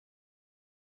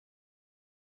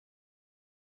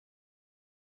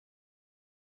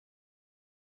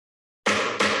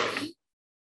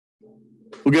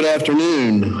Well, good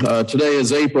afternoon. Today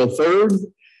is April 3rd,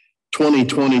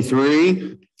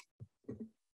 2023.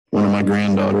 One of my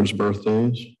granddaughter's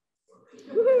birthdays.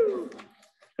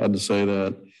 Had to say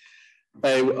that.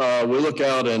 Hey, we look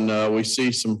out and we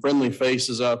see some friendly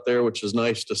faces out there, which is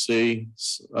nice to see.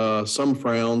 Some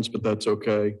frowns, but that's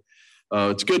okay.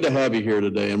 It's good to have you here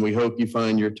today, and we hope you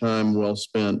find your time well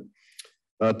spent.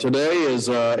 Today is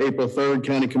April 3rd,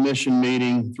 County Commission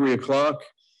meeting, 3 o'clock.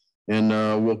 And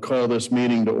we'll call this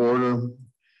meeting to order.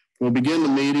 We'll begin the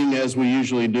meeting as we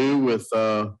usually do with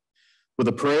a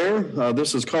prayer.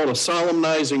 This is called a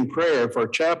solemnizing prayer. If our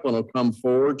chaplain will come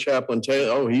forward, Chaplain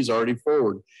Taylor. Oh, he's already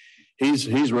forward.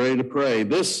 He's ready to pray.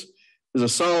 This is a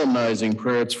solemnizing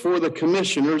prayer. It's for the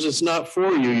commissioners. It's not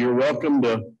for you. You're welcome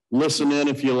to listen in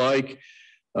if you like.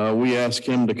 We ask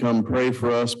him to come pray for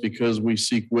us because we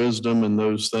seek wisdom and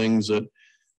those things that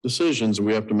decisions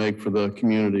we have to make for the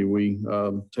community. We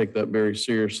take that very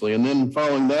seriously. And then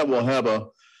following that, we'll have a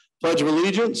Pledge of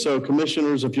Allegiance. So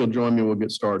commissioners, if you'll join me, we'll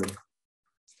get started.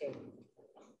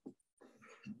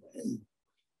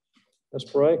 Let's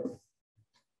pray.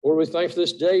 Lord, we thank for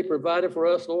this day provided for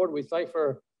us, Lord. We thank for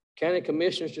our county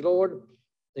commissioners, Lord,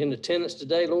 in attendance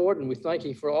today, Lord. And we thank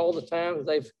you for all the time that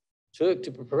they've took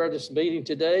to prepare this meeting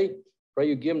today. Pray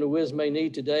you give them the wisdom they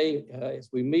need today as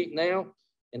we meet now.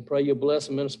 And pray you'll bless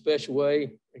them in a special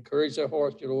way. Encourage their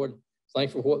hearts, dear Lord.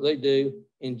 Thank you for what they do.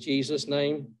 In Jesus'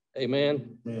 name,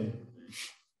 amen. Amen.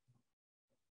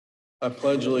 I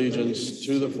pledge allegiance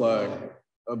to the flag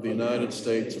of the United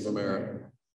States of America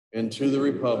and to the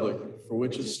republic for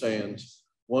which it stands,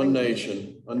 one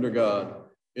nation, under God,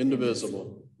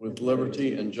 indivisible, with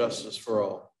liberty and justice for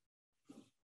all.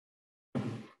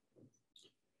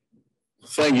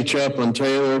 Thank you, Chaplain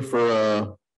Taylor,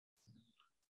 for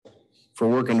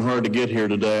working hard to get here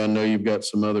today. I know you've got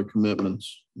some other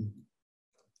commitments.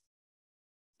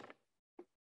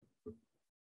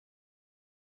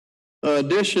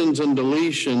 Additions and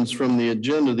deletions from the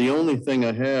agenda. The only thing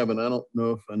I have, and I don't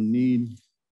know if I need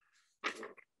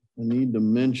to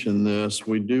mention this,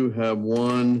 we do have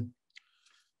one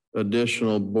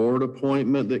additional board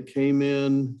appointment that came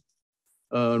in.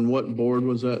 And what board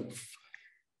was that?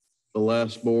 The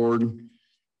last board.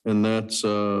 And that's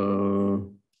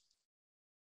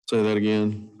say that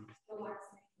again.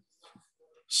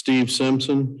 Steve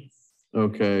Simpson.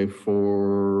 Okay,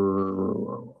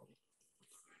 for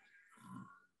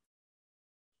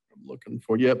I'm looking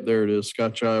for, yep, there it is.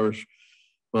 Scotch Irish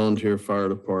Volunteer Fire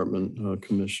Department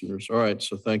commissioners. All right,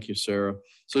 so thank you, Sarah.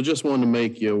 So just wanted to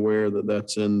make you aware that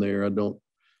that's in there. I don't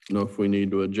know if we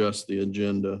need to adjust the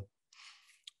agenda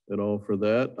at all for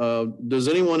that. Does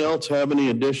anyone else have any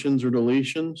additions or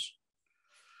deletions?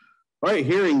 All right,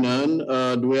 hearing none,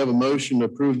 do we have a motion to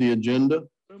approve the agenda?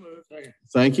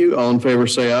 Thank you. All in favor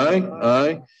say aye.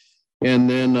 Aye. And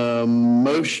then a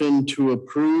motion to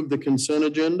approve the consent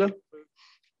agenda.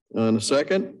 In a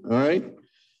second. All right.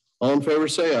 All in favor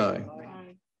say aye.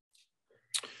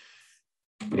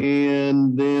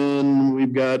 And then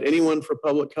we've got anyone for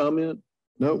public comment?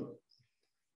 Nope.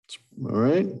 All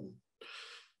right.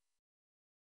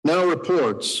 Now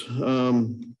reports.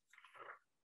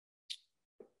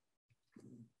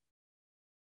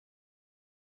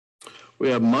 We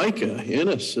have Micah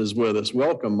Ennis is with us.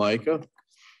 Welcome, Micah.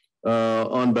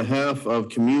 On behalf of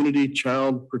Community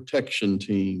Child Protection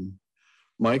Team.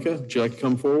 Micah, would you like to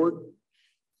come forward?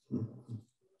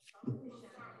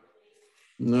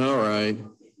 All right.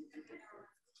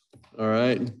 All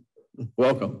right.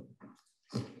 Welcome.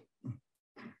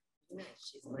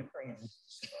 She's my friend.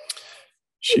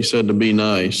 She said to be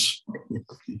nice.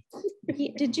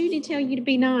 Did Judy tell you to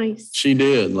be nice? She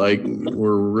did. Like,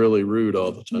 we're really rude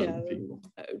all the time. No,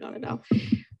 not at all.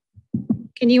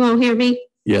 Can you all hear me?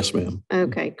 Yes, ma'am.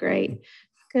 Okay, great.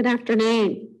 Good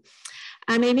afternoon.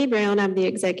 I'm Amy Brown. I'm the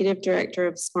Executive Director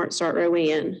of Smart Start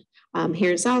Rowan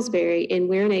here in Salisbury, and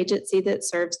we're an agency that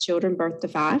serves children birth to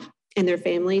 5 and their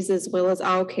families, as well as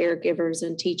all caregivers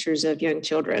and teachers of young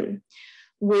children.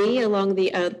 We, along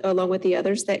with the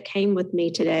others that came with me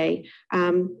today,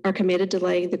 are committed to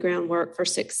laying the groundwork for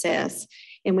success.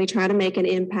 And we try to make an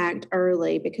impact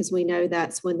early because we know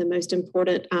that's when the most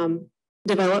important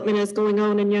development is going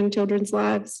on in young children's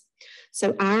lives.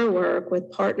 So our work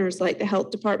with partners like the Health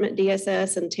Department,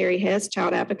 DSS, and Terry Hess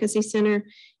Child Advocacy Center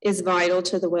is vital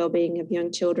to the well-being of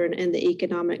young children and the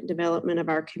economic development of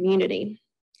our community.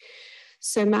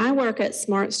 So my work at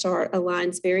Smart Start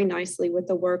aligns very nicely with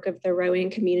the work of the Rowan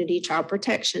Community Child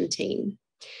Protection Team.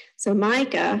 So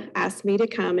Micah asked me to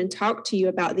come and talk to you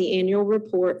about the annual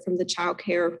report from the Child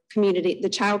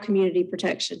Community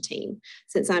Protection Team,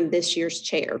 since I'm this year's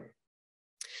chair.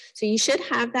 So you should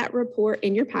have that report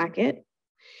in your packet.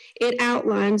 It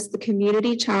outlines the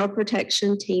community child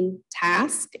protection team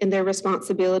tasks and their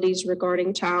responsibilities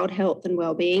regarding child health and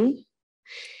well-being.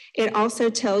 It also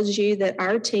tells you that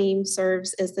our team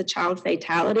serves as the child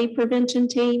fatality prevention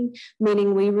team,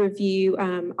 meaning we review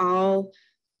all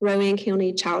Rowan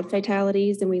County child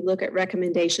fatalities and we look at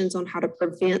recommendations on how to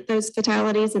prevent those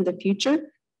fatalities in the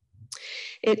future.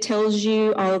 It tells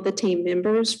you all of the team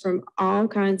members from all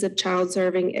kinds of child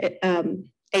serving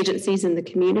agencies in the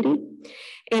community.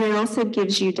 And it also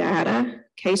gives you data,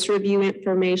 case review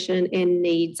information, and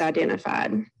needs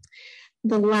identified.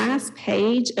 The last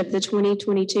page of the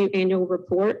 2022 annual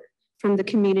report from the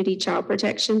Community Child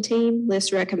Protection Team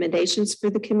lists recommendations for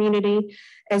the community,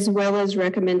 as well as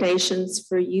recommendations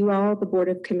for you all, the Board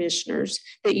of Commissioners,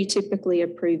 that you typically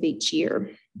approve each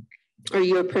year, or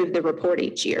you approve the report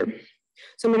each year.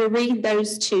 So I'm going to read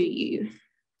those to you.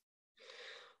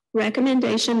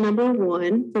 Recommendation number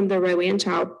 1 from the Rowan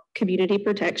Child Community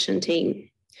Protection Team: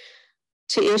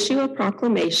 to issue a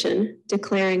proclamation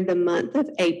declaring the month of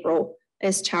April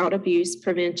as Child Abuse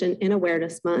Prevention and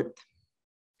Awareness Month.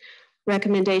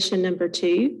 Recommendation number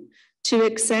 2, to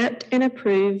accept and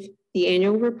approve the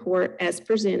annual report as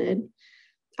presented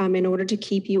in order to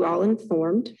keep you all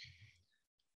informed.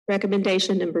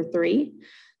 Recommendation number 3,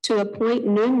 to appoint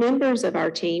new members of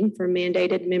our team for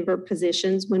mandated member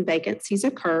positions when vacancies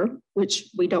occur, which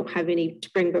we don't have any to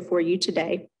bring before you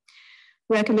today.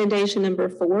 Recommendation number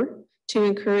 4, to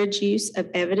encourage use of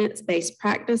evidence-based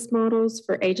practice models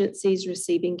for agencies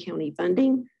receiving county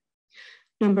funding.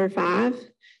 Number 5,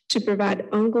 to provide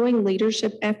ongoing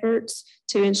leadership efforts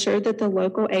to ensure that the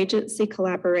local agency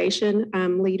collaboration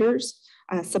leaders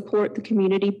support the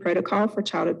community protocol for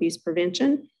child abuse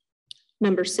prevention.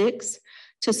 Number 6,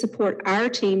 to support our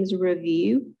team's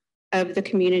review of the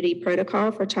community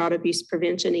protocol for child abuse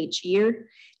prevention each year.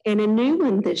 And a new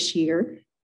one this year,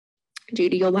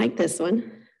 Judy, you'll like this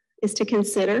one, is to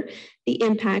consider the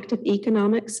impact of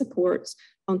economic supports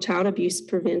on child abuse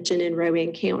prevention in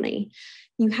Rowan County.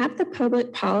 You have the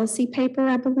public policy paper,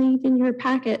 I believe, in your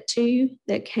packet too,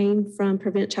 that came from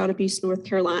Prevent Child Abuse North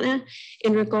Carolina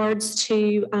in regards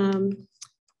to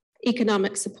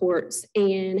economic supports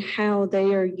and how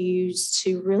they are used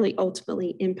to really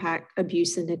ultimately impact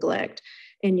abuse and neglect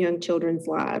in young children's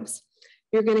lives.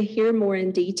 You're going to hear more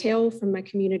in detail from my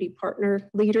community partner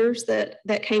leaders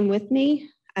that came with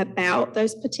me about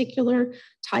those particular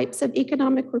types of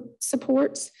economic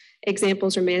supports.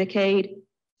 Examples are Medicaid,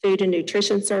 food and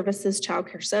nutrition services, child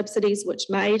care subsidies, which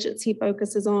my agency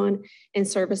focuses on, and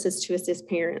services to assist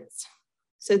parents.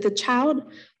 So the Child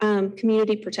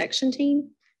Community Protection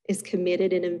Team is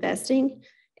committed in investing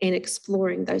and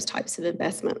exploring those types of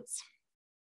investments.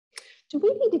 Do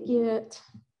we need to get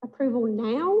approval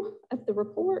now of the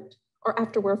report or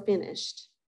after we're finished?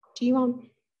 Do you want?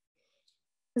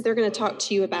 Because they're going to talk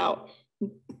to you about.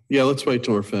 Yeah, let's wait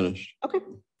till we're finished. Okay.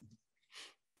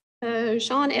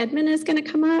 Sean Edmond is going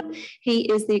to come up. He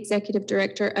is the Executive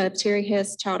Director of Terry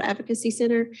Hess Child Advocacy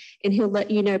Center, and he'll let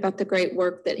you know about the great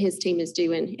work that his team is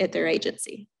doing at their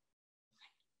agency.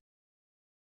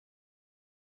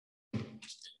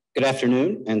 Good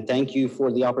afternoon, and thank you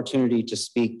for the opportunity to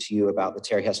speak to you about the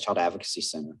Terry Hess Child Advocacy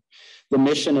Center. The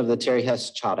mission of the Terry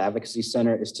Hess Child Advocacy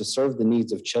Center is to serve the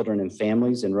needs of children and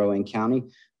families in Rowan County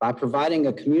by providing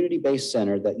a community-based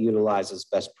center that utilizes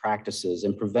best practices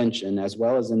in prevention, as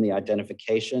well as in the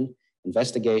identification,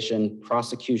 investigation,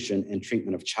 prosecution, and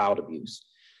treatment of child abuse.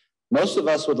 Most of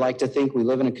us would like to think we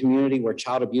live in a community where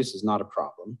child abuse is not a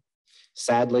problem.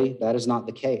 Sadly, that is not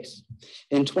the case.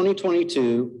 In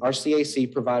 2022, our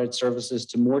CAC provided services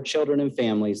to more children and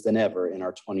families than ever in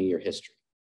our 20-year history.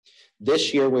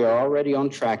 This year, we are already on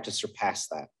track to surpass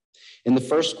that. In the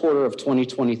first quarter of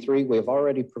 2023, we have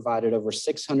already provided over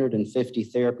 650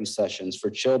 therapy sessions for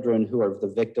children who are the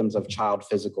victims of child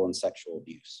physical and sexual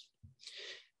abuse.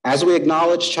 As we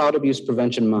acknowledge Child Abuse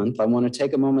Prevention Month, I want to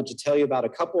take a moment to tell you about a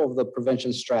couple of the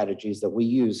prevention strategies that we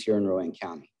use here in Rowan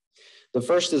County. The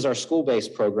first is our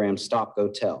school-based program, Stop, Go,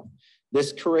 Tell.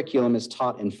 This curriculum is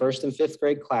taught in 1st and 5th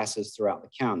grade classes throughout the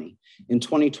county. In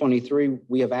 2023,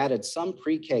 we have added some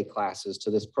pre-K classes to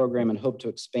this program and hope to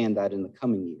expand that in the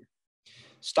coming year.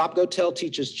 Stop, Go, Tell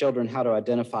teaches children how to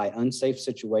identify unsafe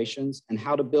situations and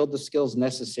how to build the skills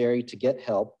necessary to get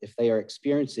help if they are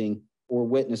experiencing or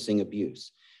witnessing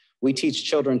abuse. We teach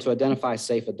children to identify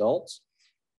safe adults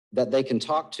that they can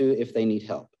talk to if they need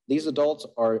help. These adults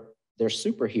they're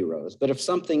superheroes, but if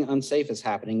something unsafe is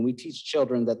happening, we teach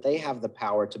children that they have the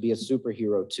power to be a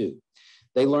superhero too.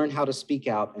 They learn how to speak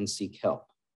out and seek help.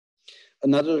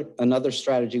 Another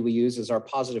strategy we use is our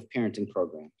positive parenting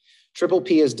program. Triple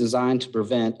P is designed to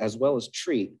prevent as well as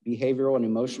treat behavioral and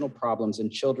emotional problems in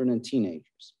children and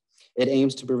teenagers. It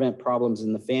aims to prevent problems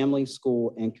in the family,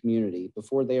 school, and community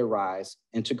before they arise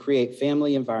and to create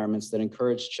family environments that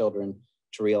encourage children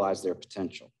to realize their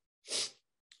potential.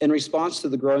 In response to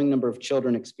the growing number of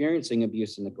children experiencing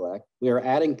abuse and neglect, we are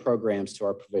adding programs to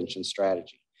our prevention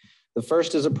strategy. The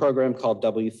first is a program called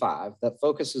W5 that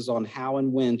focuses on how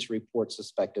and when to report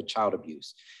suspected child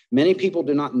abuse. Many people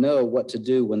do not know what to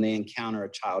do when they encounter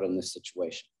a child in this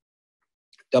situation.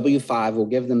 W5 will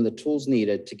give them the tools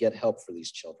needed to get help for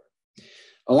these children.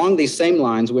 Along these same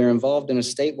lines, we are involved in a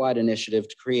statewide initiative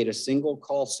to create a single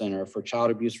call center for child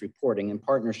abuse reporting in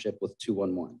partnership with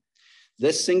 211.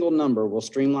 This single number will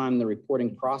streamline the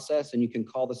reporting process, and you can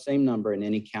call the same number in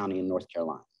any county in North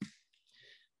Carolina.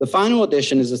 The final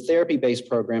addition is a therapy-based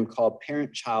program called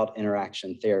Parent-Child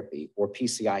Interaction Therapy, or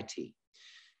PCIT.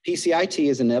 PCIT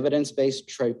is an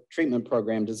evidence-based treatment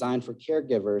program designed for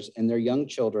caregivers and their young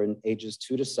children ages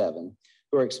 2 to 7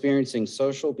 who are experiencing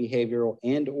social, behavioral,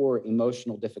 and/or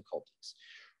emotional difficulties.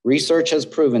 Research has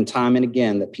proven time and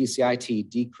again that PCIT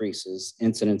decreases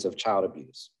incidents of child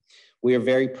abuse. We are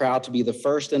very proud to be the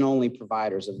first and only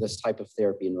providers of this type of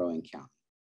therapy in Rowan County.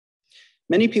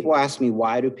 Many people ask me,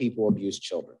 why do people abuse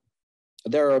children?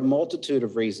 There are a multitude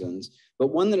of reasons, but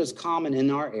one that is common in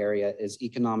our area is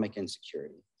economic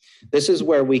insecurity. This is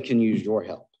where we can use your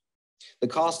help. The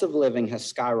cost of living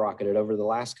has skyrocketed over the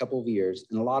last couple of years,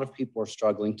 and a lot of people are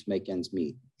struggling to make ends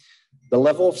meet. The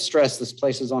level of stress this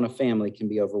places on a family can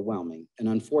be overwhelming, and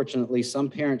unfortunately, some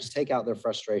parents take out their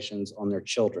frustrations on their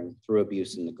children through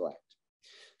abuse and neglect.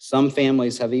 Some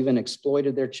families have even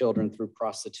exploited their children through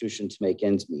prostitution to make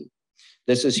ends meet.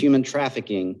 This is human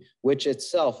trafficking, which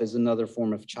itself is another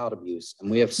form of child abuse,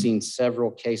 and we have seen several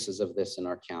cases of this in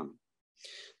our county.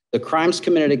 The crimes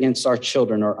committed against our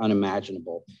children are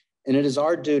unimaginable, and it is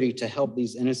our duty to help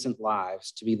these innocent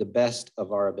lives to be the best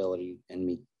of our ability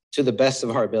and to the best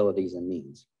of our abilities and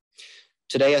means.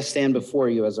 Today, I stand before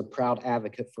you as a proud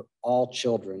advocate for all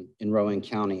children in Rowan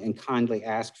County and kindly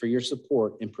ask for your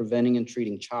support in preventing and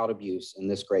treating child abuse in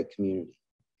this great community.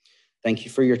 Thank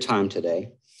you for your time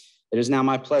today. It is now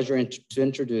my pleasure to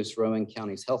introduce Rowan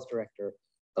County's Health Director,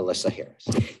 Alyssa Harris.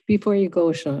 Before you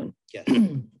go, Sean. Yes.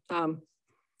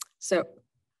 So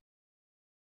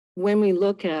when we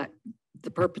look at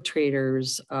the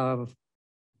perpetrators of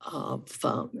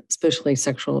especially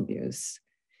sexual abuse,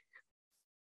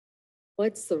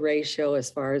 what's the ratio as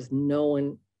far as a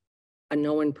known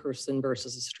person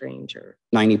versus a stranger?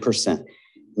 90%.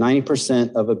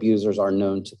 90% of abusers are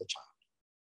known to the child.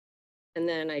 And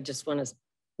then I just want to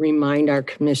remind our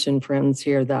commission friends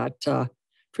here that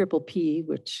Triple P,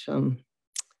 which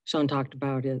Sean talked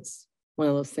about, is one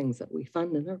of those things that we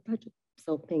fund in our budget.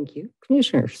 So thank you,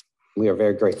 commissioners. We are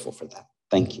very grateful for that.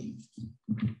 Thank you.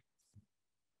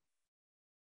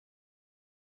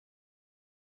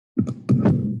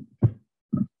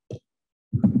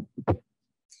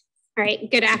 All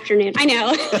right, good afternoon. I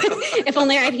know, if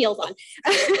only I had heels on.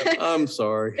 I'm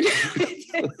sorry.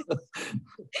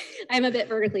 I'm a bit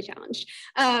vertically challenged.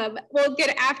 Well,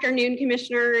 good afternoon,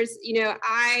 commissioners. You know,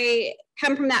 I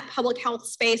come from that public health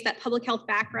space, that public health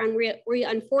background. We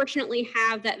unfortunately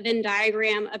have that Venn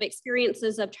diagram of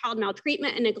experiences of child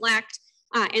maltreatment and neglect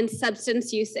and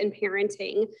substance use in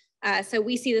parenting. So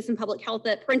we see this in public health,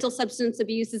 that parental substance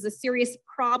abuse is a serious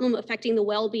problem affecting the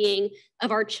well-being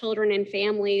of our children and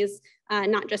families,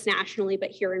 not just nationally, but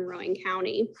here in Rowan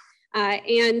County.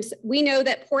 And we know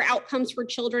that poor outcomes for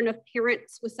children of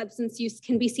parents with substance use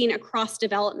can be seen across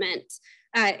development.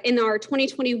 In our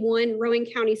 2021 Rowan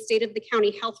County State of the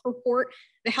County Health Report,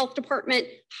 the health department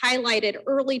highlighted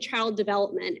early child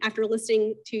development after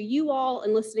listening to you all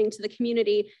and listening to the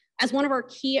community as one of our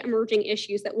key emerging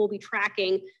issues that we'll be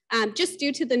tracking, just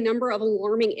due to the number of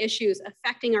alarming issues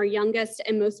affecting our youngest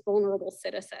and most vulnerable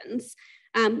citizens.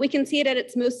 We can see it at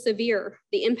its most severe,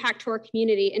 the impact to our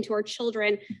community and to our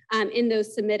children in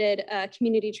those submitted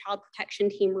community child protection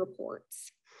team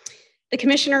reports. The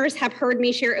commissioners have heard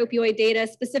me share opioid data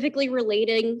specifically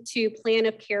relating to plan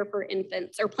of care for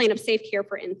infants, or plan of safe care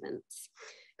for infants.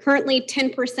 Currently,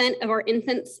 10% of our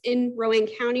infants in Rowan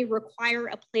County require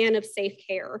a plan of safe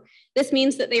care. This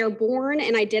means that they are born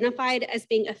and identified as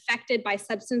being affected by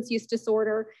substance use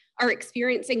disorder, are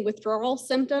experiencing withdrawal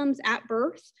symptoms at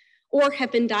birth, or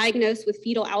have been diagnosed with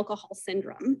fetal alcohol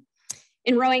syndrome.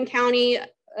 In Rowan County,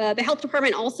 the health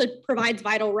department also provides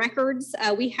vital records.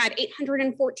 We had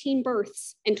 814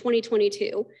 births in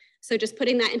 2022. So just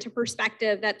putting that into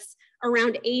perspective, that's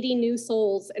around 80 new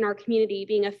souls in our community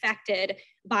being affected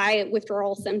by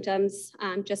withdrawal symptoms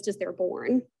just as they're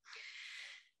born.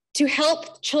 To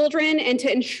help children and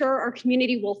to ensure our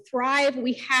community will thrive,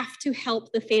 we have to help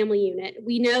the family unit.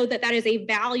 We know that that is a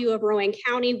value of Rowan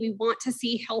County. We want to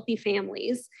see healthy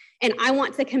families. And I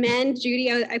want to commend,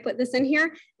 Judy, I put this in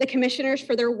here, the commissioners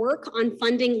for their work on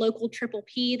funding local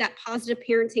PPP, that positive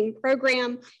parenting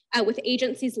program with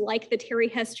agencies like the Terry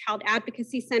Hess Child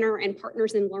Advocacy Center and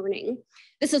Partners in Learning.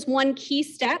 This is one key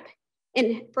step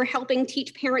for helping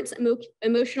teach parents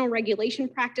emotional regulation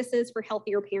practices for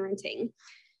healthier parenting.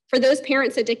 For those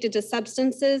parents addicted to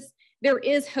substances, there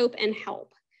is hope and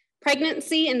help.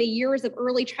 Pregnancy and the years of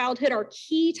early childhood are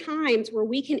key times where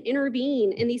we can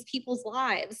intervene in these people's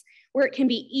lives, where it can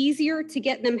be easier to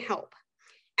get them help.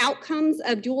 Outcomes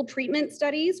of dual treatment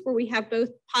studies, where we have both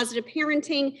positive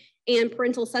parenting and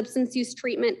parental substance use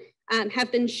treatment,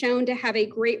 have been shown to have a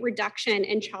great reduction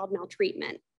in child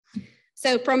maltreatment.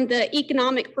 So from the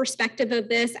economic perspective of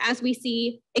this, as we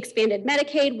see expanded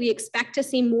Medicaid, we expect to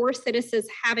see more citizens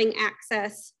having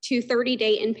access to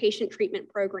 30-day inpatient treatment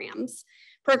programs.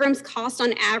 Programs cost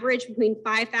on average between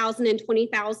 $5,000 and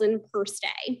 $20,000 per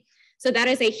stay. So that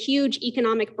is a huge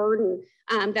economic burden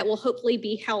that will hopefully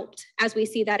be helped as we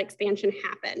see that expansion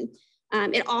happen.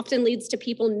 It often leads to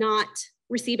people not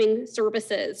receiving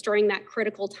services during that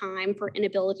critical time for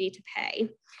inability to pay.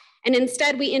 And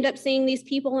instead, we end up seeing these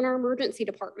people in our emergency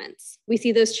departments. We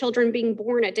see those children being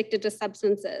born addicted to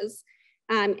substances.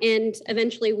 And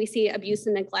eventually we see abuse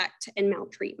and neglect and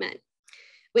maltreatment.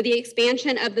 With the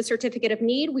expansion of the certificate of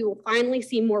need, we will finally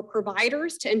see more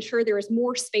providers to ensure there is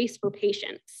more space for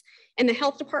patients. And the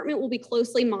health department will be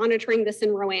closely monitoring this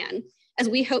in Rowan, as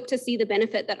we hope to see the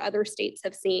benefit that other states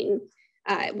have seen.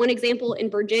 One example in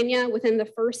Virginia, within the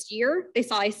first year, they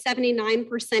saw a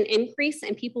 79% increase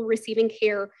in people receiving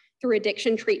care through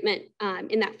addiction treatment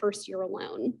in that first year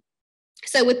alone.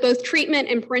 So with both treatment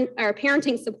and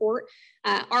parenting support,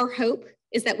 our hope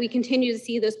is that we continue to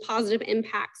see those positive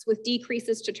impacts with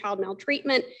decreases to child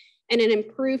maltreatment and an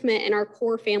improvement in our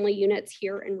core family units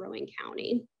here in Rowan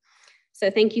County. So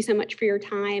thank you so much for your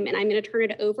time. And I'm going to turn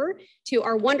it over to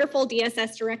our wonderful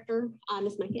DSS director,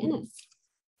 Ms. Micah Ennis.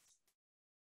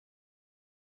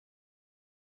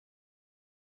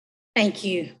 Thank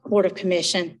you, Board of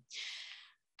Commission.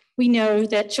 We know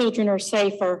that children are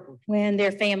safer when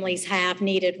their families have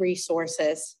needed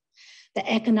resources. The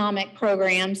economic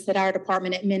programs that our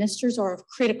department administers are of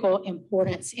critical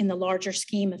importance in the larger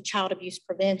scheme of child abuse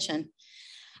prevention.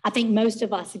 I think most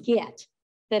of us get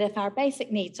that if our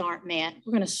basic needs aren't met,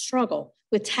 we're going to struggle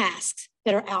with tasks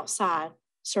that are outside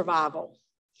survival.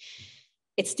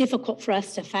 It's difficult for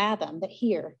us to fathom that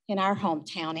here in our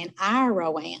hometown, in our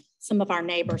Rowan, some of our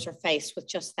neighbors are faced with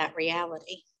just that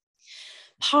reality.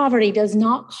 Poverty does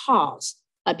not cause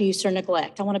abuse or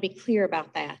neglect. I want to be clear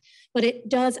about that. But it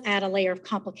does add a layer of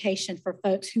complication for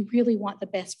folks who really want the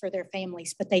best for their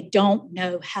families, but they don't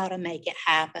know how to make it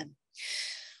happen.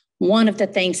 One of the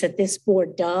things that this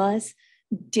board does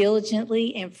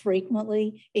diligently and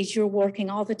frequently is you're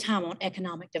working all the time on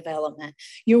economic development.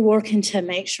 You're working to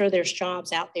make sure there's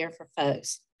jobs out there for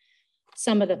folks.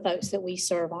 Some of the folks that we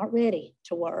serve aren't ready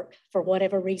to work for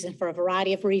whatever reason, for a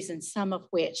variety of reasons, some of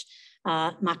which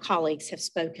my colleagues have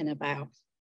spoken about.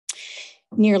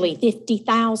 Nearly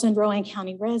 50,000 Rowan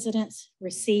County residents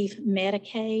receive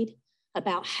Medicaid.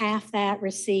 About half that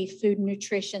receive food and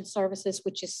nutrition services,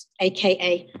 which is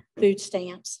AKA food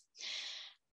stamps.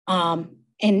 And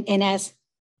as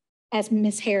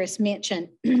Ms. Harris mentioned,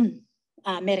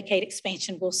 Medicaid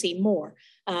expansion will see more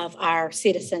of our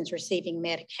citizens receiving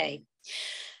Medicaid.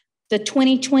 The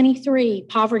 2023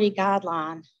 poverty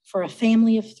guideline for a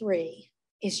family of 3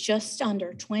 is just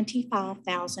under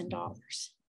 $25,000.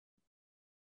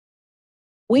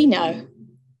 We know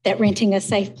that renting a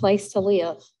safe place to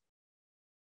live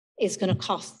is going to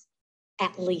cost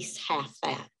at least half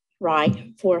that,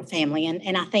 right, for a family.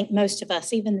 And I think most of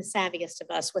us, even the savviest of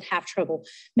us, would have trouble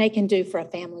making do for a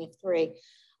family of 3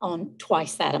 on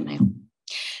twice that amount.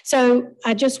 So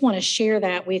I just want to share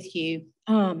that with you.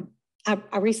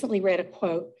 I recently read a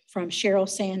quote from Sheryl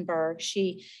Sandberg.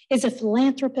 She is a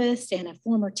philanthropist and a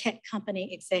former tech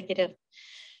company executive.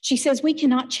 She says, "We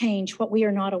cannot change what we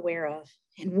are not aware of.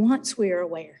 And once we are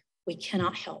aware, we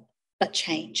cannot help but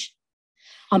change."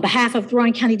 On behalf of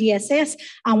Rowan County DSS,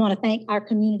 I want to thank our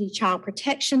community child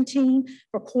protection team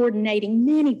for coordinating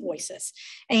many voices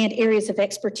and areas of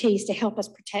expertise to help us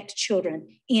protect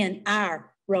children in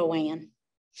our Rowan.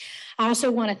 I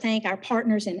also want to thank our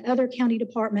partners in other county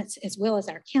departments, as well as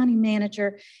our county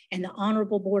manager and the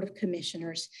Honorable Board of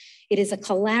Commissioners. It is a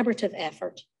collaborative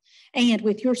effort, and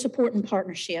with your support and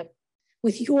partnership,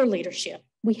 with your leadership,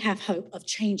 we have hope of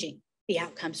changing the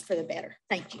outcomes for the better.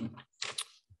 Thank you.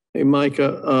 Hey,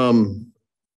 Micah,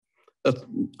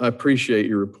 I appreciate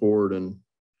your report, and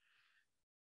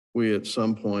we at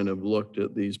some point have looked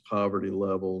at these poverty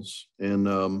levels,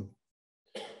 and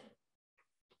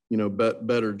you know,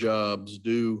 better jobs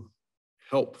do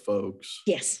help folks.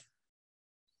 Yes.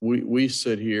 We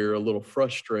sit here a little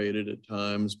frustrated at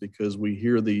times because we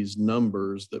hear these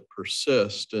numbers that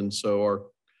persist, and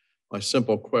so my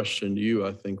simple question to you,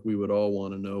 I think we would all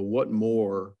want to know, what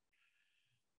more,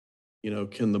 you know,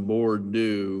 can the board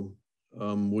do?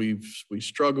 We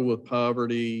struggle with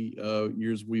poverty.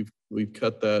 We've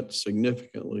cut that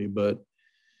significantly, but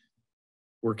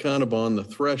we're kind of on the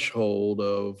threshold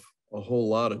of a whole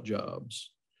lot of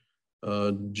jobs.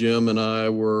 Jim and I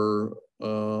were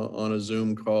on a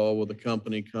Zoom call with a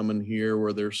company coming here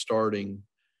where their starting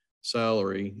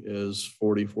salary is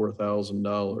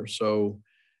 $44,000. So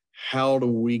how do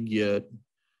we get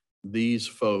these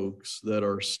folks that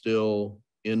are still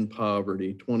in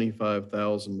poverty,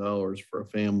 $25,000 for a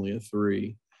family of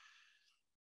three?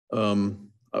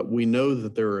 We know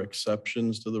that there are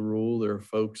exceptions to the rule. There are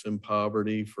folks in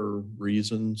poverty for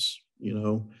reasons, you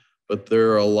know, but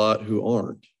there are a lot who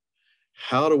aren't.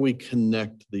 How do we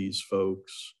connect these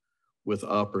folks with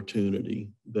opportunity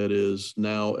that is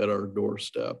now at our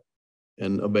doorstep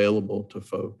and available to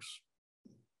folks?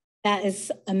 That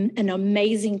is an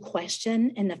amazing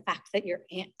question. And the fact that you're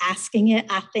asking it,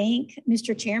 I think,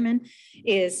 Mr. Chairman,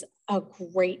 is a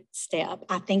great step.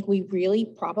 I think we really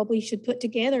probably should put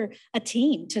together a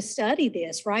team to study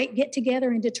this, right? Get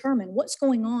together and determine what's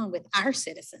going on with our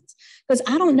citizens. Because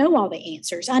I don't know all the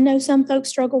answers. I know some folks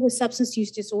struggle with substance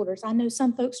use disorders. I know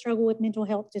some folks struggle with mental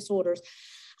health disorders.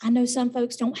 I know some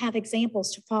folks don't have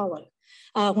examples to follow.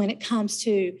 When it comes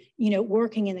to, you know,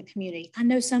 working in the community. I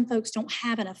know some folks don't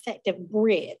have an effective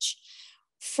bridge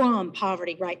from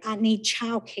poverty, right? I need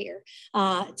childcare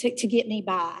to get me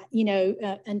by, you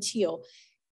know, until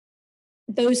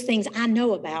those things I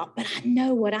know about, but I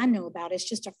know what I know about is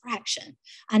just a fraction.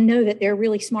 I know that there are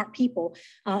really smart people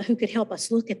who could help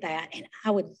us look at that. And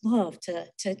I would love to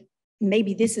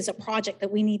maybe this is a project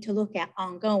that we need to look at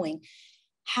ongoing.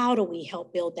 How do we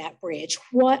help build that bridge?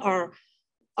 What are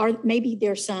maybe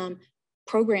there's some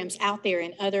programs out there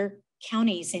in other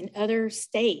counties in other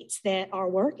states that are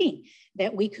working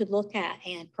that we could look at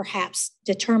and perhaps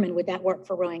determine would that work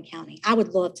for Rowan County. I would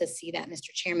love to see that,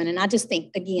 Mr. Chairman. And I just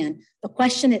think, again, the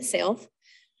question itself,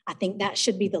 I think that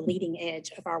should be the leading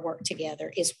edge of our work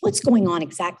together is what's going on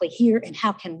exactly here and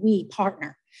how can we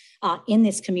partner in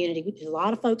this community. There's a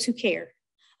lot of folks who care.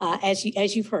 As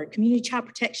you've heard, Community Child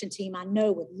Protection Team, I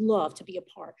know would love to be a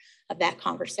part of that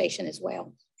conversation as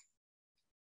well.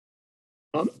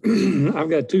 I've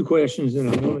got two questions and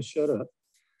I'm going to shut up.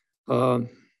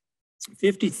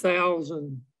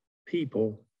 50,000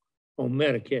 people on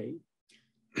Medicaid.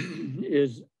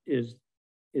 Is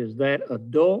that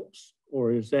adults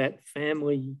or is that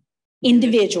family?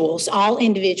 Individuals, all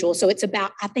individuals. So it's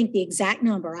about, I think the exact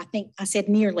number, I think I said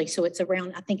nearly, so it's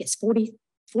around, I think it's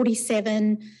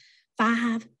 47.5,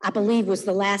 I believe was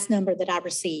the last number that I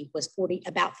received was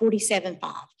about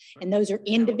 47.5. And those are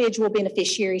individual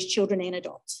beneficiaries, children and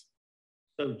adults.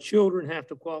 So children have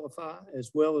to qualify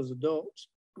as well as adults?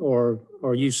 Or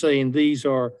are you saying these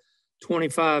are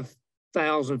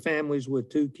 25,000 families with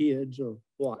 2 kids or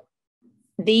what?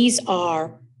 These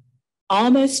are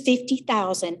almost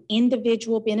 50,000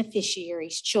 individual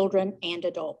beneficiaries, children and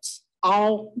adults.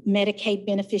 All Medicaid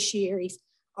beneficiaries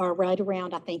are right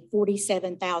around, I think,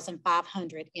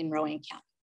 47,500 in Rowan County.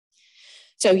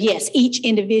 So yes, each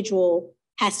individual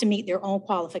has to meet their own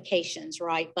qualifications,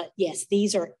 right? But yes,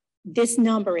 this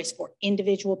number is for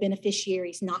individual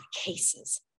beneficiaries, not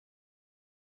cases.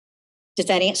 Does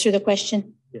that answer the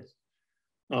question? Yes.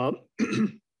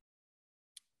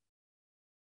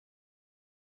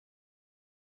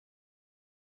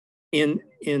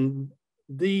 In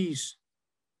these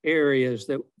areas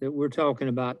that we're talking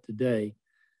about today,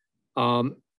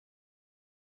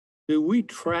 do we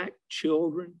track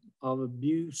children of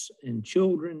abuse and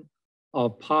children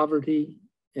of poverty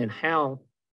and how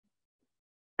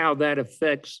that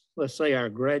affects, let's say, our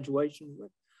graduation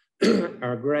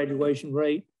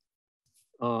rate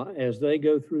as they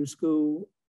go through school?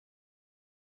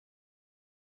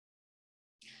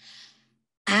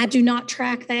 I do not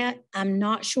track that. I'm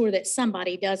not sure that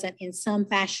somebody doesn't in some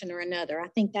fashion or another. I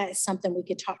think that is something we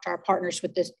could talk to our partners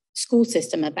with the school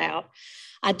system about.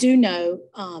 I do know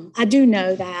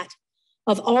that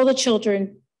of all the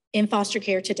children in foster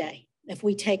care today, if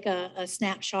we take a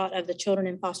snapshot of the children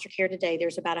in foster care today,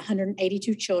 there's about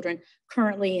 182 children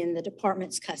currently in the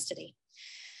department's custody.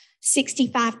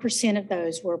 65% of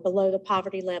those were below the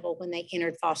poverty level when they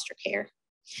entered foster care.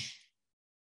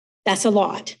 That's a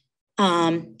lot.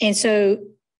 And so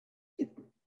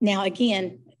now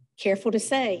again, careful to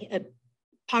say,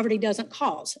 poverty doesn't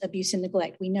cause abuse and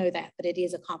neglect. We know that, but it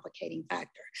is a complicating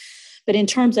factor. But in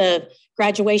terms of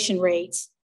graduation rates,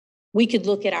 we could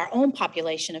look at our own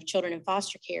population of children in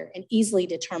foster care and easily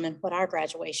determine what our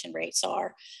graduation rates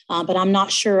are. But I'm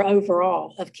not sure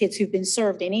overall of kids who've been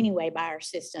served in any way by our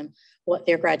system, what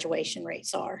their graduation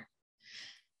rates are.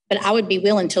 But I would be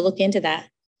willing to look into that.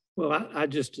 Well, I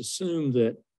just assume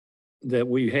that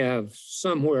we have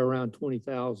somewhere around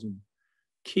 20,000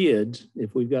 kids,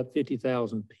 if we've got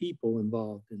 50,000 people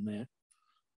involved in that,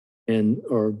 and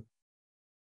or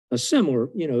a similar,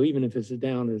 you know, even if it's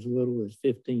down as little as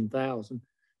 15,000,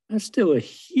 that's still a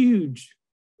huge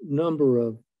number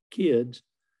of kids.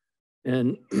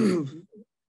 And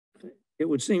it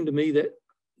would seem to me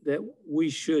that we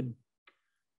should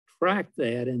track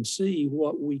that and see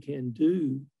what we can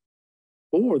do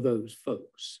for those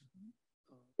folks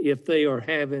if they are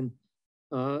having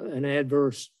an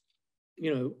adverse,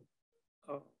 you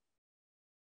know,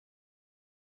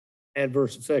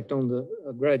 adverse effect on the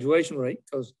graduation rate,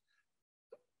 because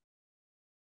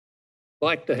I'd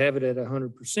like to have it at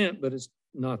 100%, but it's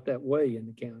not that way in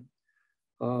the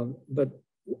county. But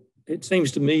it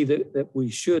seems to me that we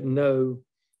should know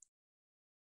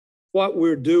what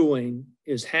we're doing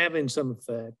is having some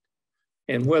effect,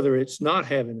 and whether it's not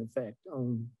having an effect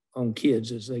on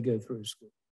kids as they go through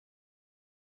school.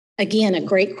 Again, a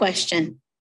great question.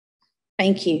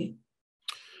 Thank you.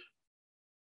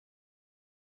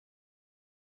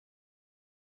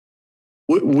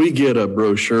 We get a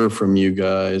brochure from you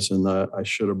guys, and I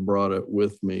should have brought it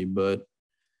with me, but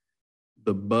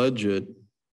the budget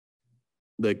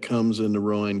that comes into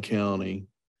Rowan County,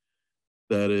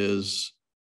 that is,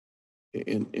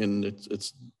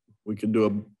 it's we could do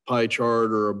a pie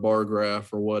chart or a bar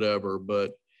graph or whatever,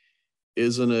 but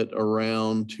isn't it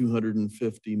around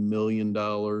 $250 million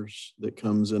that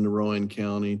comes into Rowan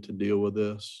County to deal with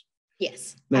this?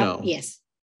 Yes. Now, yes.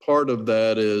 Part of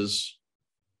that is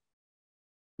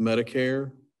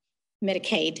Medicare?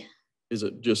 Medicaid. Is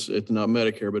it just, it's not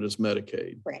Medicare, but it's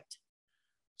Medicaid? Correct.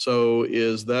 So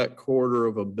is that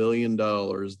 $250 million,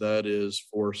 that is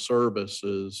for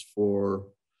services for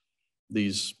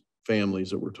these families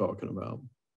that we're talking about?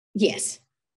 Yes.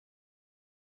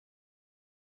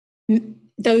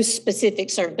 Those specific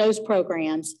those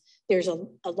programs, there's a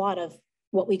lot of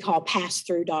what we call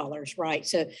pass-through dollars, right?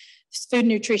 So food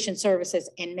nutrition services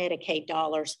and Medicaid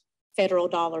dollars, federal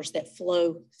dollars that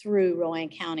flow through Rowan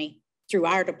County, through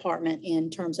our department in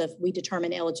terms of we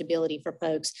determine eligibility for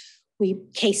folks. We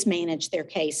case manage their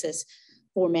cases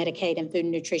for Medicaid and food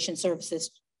and nutrition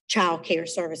services, child care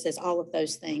services, all of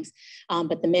those things.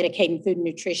 But the Medicaid and food and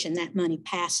nutrition, that money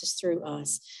passes through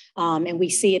us. And we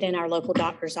see it in our local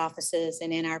doctor's offices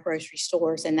and in our grocery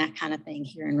stores and that kind of thing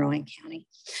here in Rowan County.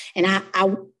 And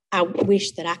I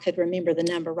wish that I could remember the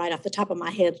number right off the top of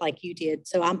my head like you did.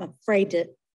 So I'm afraid to.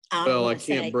 Well, I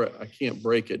can't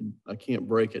break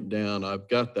it down. I've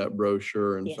got that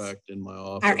brochure, in fact, in my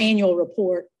office. Our annual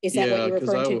report, is that what you're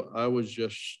referring to? I was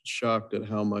just shocked at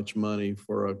how much money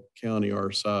for a county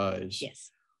our size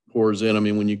pours in. I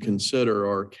mean, when you consider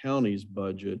our county's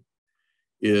budget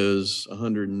is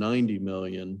 190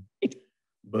 million,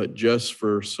 but just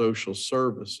for social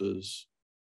services,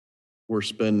 we're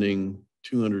spending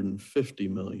 250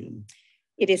 million.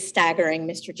 It is staggering,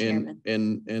 Mr. Chairman.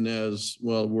 And as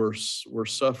well, we're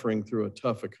suffering through a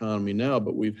tough economy now,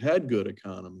 but we've had good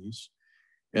economies.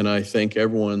 And I think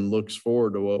everyone looks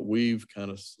forward to what we've kind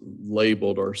of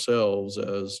labeled ourselves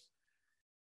as,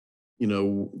 you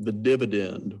know, the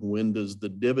dividend. When does the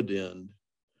dividend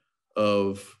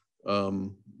of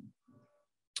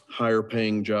higher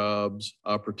paying jobs,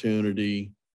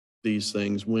 opportunity, these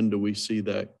things, when do we see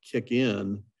that kick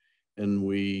in? And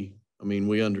we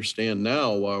understand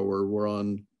now why we're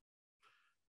on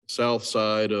south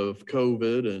side of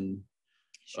COVID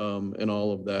and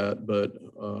all of that, but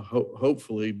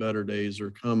hopefully better days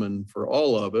are coming for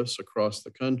all of us across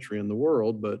the country and the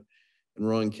world. But in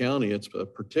Rowan County, it's a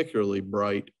particularly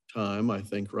bright time, I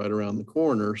think, right around the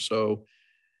corner. So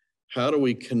how do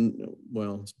we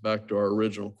it's back to our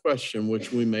original question,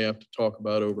 which we may have to talk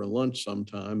about over lunch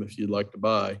sometime if you'd like to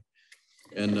buy.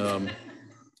 And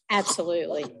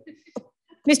absolutely.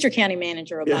 Mr. County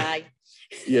Manager will buy.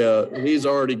 Yeah, he's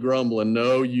already grumbling.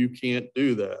 No, you can't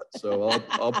do that. So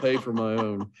I'll pay for my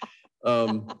own.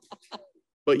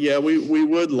 But yeah, we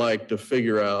would like to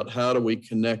figure out how do we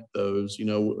connect those. You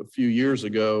know, a few years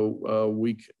ago,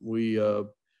 we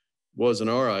wasn't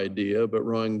our idea, but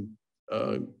Rowan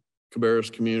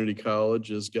Cabarrus Community College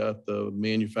has got the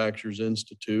Manufacturers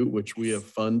Institute, which we have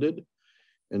funded.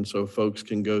 And so folks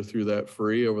can go through that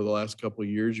free. Over the last couple of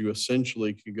years, you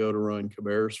essentially could go to Rowan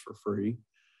Cabarrus for free,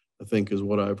 I think is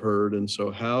what I've heard. And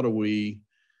so how do we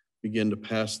begin to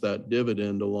pass that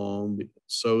dividend along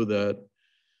so that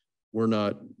we're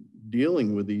not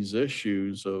dealing with these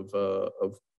issues of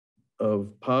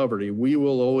poverty? We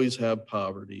will always have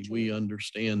poverty. We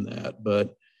understand that,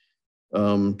 but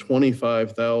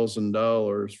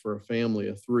 $25,000 for a family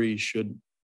of three should,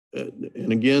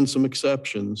 and again, some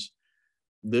exceptions,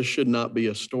 this should not be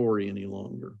a story any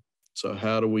longer. So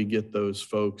how do we get those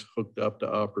folks hooked up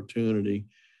to opportunity?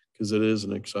 Because it is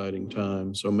an exciting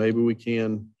time. So maybe we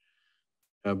can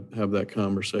have that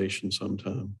conversation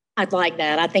sometime. I'd like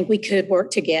that. I think we could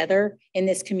work together in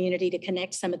this community to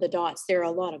connect some of the dots. There are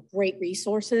a lot of great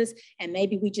resources, and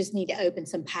maybe we just need to open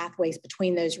some pathways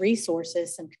between those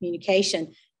resources, some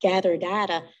communication, gather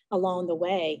data along the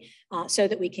way so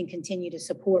that we can continue to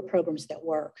support programs that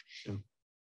work. Yeah.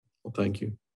 Well, thank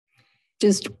you.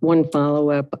 Just one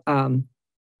follow-up.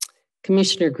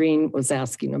 Commissioner Green was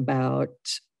asking about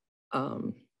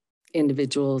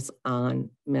individuals on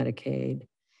Medicaid.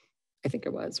 I think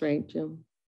it was, right, Jim?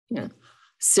 Yeah.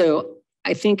 So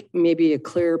I think maybe a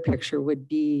clearer picture would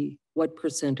be what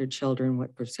percent are children,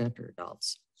 what percent are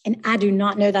adults. And I do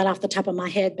not know that off the top of my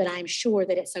head, but I'm sure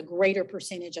that it's a greater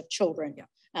percentage of children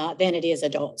than it is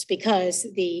adults, because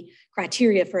the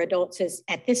criteria for adults is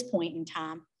at this point in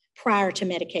time, prior to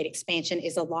Medicaid expansion,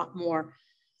 is a lot more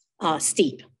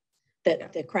steep.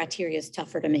 The criteria is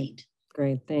tougher to meet.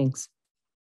 Great, thanks.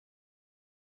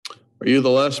 Are you the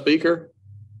last speaker?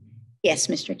 Yes,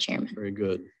 Mr. Chairman. Very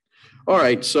good. All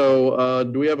right, so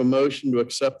do we have a motion to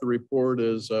accept the report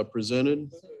as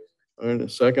presented? In a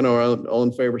second, all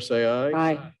in favor say aye.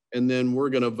 Aye. And then we're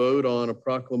going to vote on a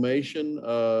proclamation.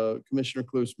 Commissioner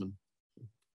Klusman.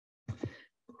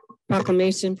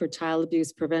 Proclamation for Child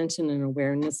Abuse Prevention and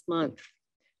Awareness Month.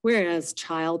 Whereas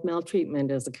child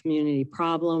maltreatment is a community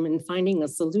problem and finding a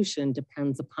solution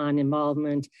depends upon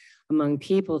involvement among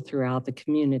people throughout the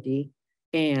community.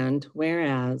 And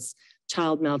whereas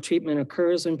child maltreatment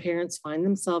occurs when parents find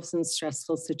themselves in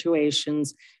stressful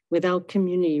situations without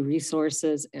community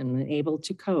resources and unable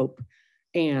to cope.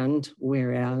 And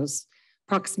whereas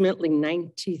approximately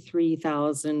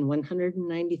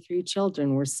 93,193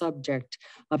 children were subject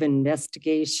of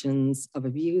investigations of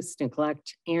abuse,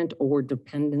 neglect, and or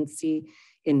dependency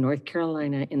in North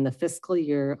Carolina in the fiscal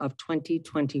year of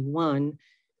 2021.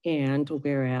 And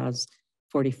whereas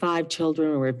 45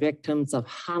 children were victims of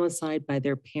homicide by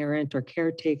their parent or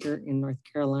caretaker in North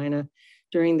Carolina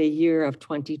during the year of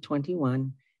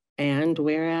 2021. And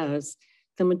whereas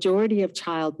the majority of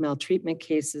child maltreatment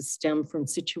cases stem from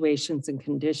situations and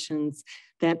conditions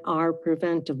that are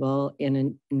preventable in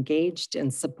an engaged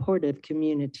and supportive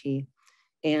community.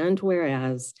 And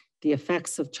whereas the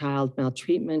effects of child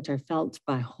maltreatment are felt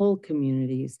by whole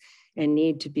communities and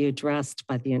need to be addressed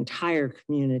by the entire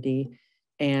community.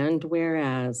 And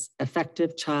whereas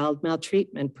effective child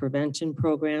maltreatment prevention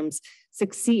programs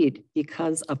succeed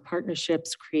because of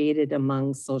partnerships created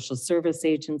among social service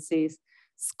agencies,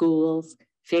 schools,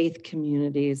 faith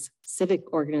communities,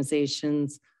 civic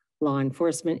organizations, law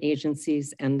enforcement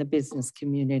agencies, and the business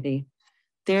community.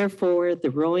 Therefore,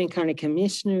 the Rowan County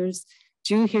Commissioners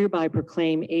do hereby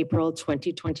proclaim April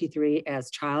 2023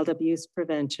 as Child Abuse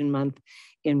Prevention Month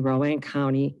in Rowan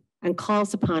County and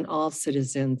calls upon all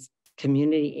citizens,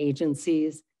 community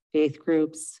agencies, faith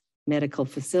groups, medical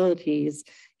facilities,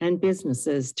 and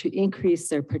businesses to increase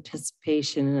their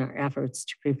participation in our efforts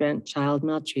to prevent child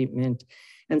maltreatment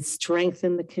and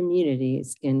strengthen the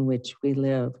communities in which we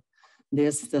live.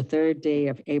 This is the third day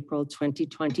of April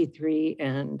 2023,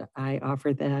 and I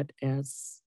offer that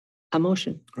as a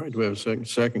motion. All right, do we have a second?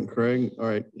 Second, Craig. All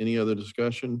right, any other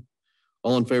discussion?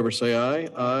 All in favor say aye.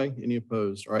 Aye. Any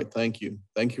opposed? All right, thank you.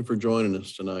 Thank you for joining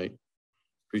us tonight.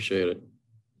 Appreciate it.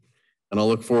 And I'll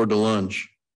look forward to lunch.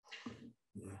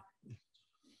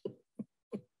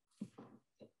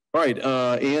 All right,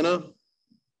 Anna,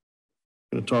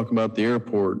 going to talk about the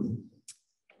airport.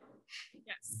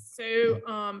 Yes,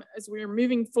 so as we're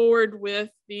moving forward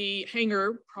with the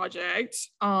hangar project,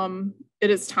 it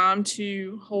is time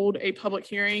to hold a public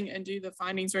hearing and do the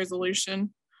findings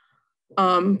resolution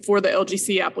for the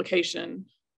LGC application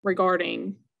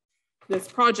regarding this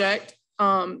project.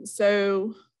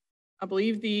 So I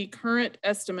believe the current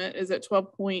estimate is at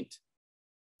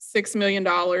 $12.6 million.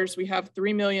 We have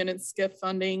 $3 million in SCIF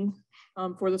funding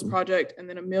for this project, and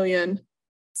then $1 million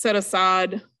set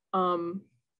aside from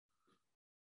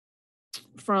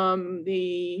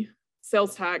the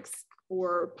sales tax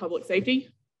for public safety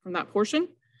from that portion.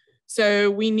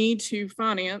 So we need to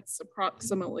finance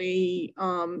approximately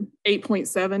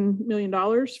 $8.7 million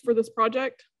for this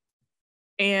project.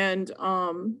 And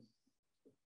so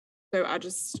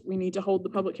we need to hold the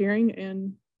public hearing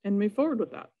and move forward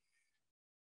with that.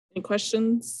 Any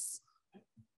questions?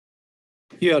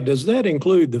 Yeah, does that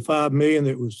include the $5 million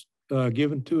that was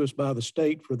given to us by the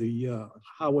state for the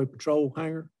highway patrol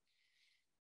hangar?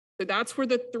 So that's where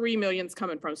the $3 million is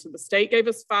coming from. So the state gave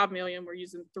us $5 million. We're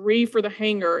using $3 million for the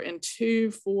hangar and $2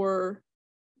 million for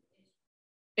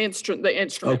the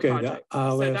instrument project.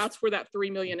 So that's where that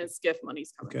 $3 million in SCIF money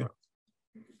is coming from.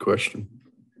 Question.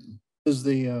 Is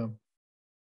the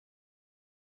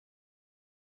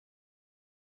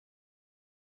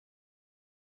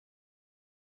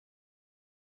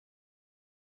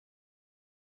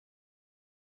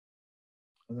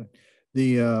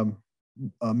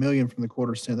 $1 million from the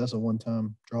quarter cent, that's a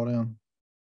one-time drawdown?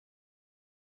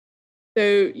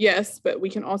 So yes, but we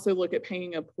can also look at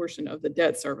paying a portion of the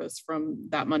debt service from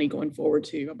that money going forward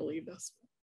too, I believe this.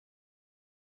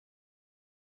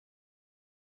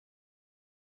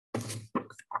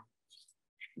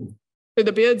 So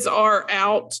the bids are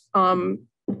out.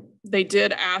 They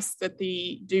did ask that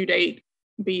the due date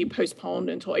be postponed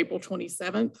until April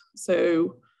 27th.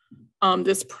 So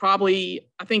this probably,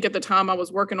 I think at the time I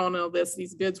was working on all this,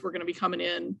 these bids were going to be coming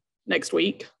in next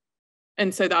week.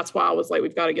 And so that's why I was like,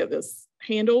 we've got to get this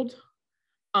handled.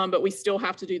 But we still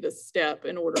have to do this step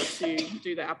in order to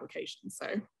do the application. So.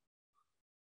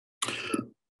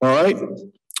 All right.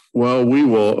 Well, we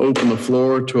will open the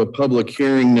floor to a public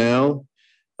hearing now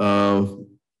for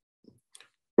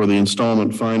the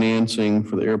installment financing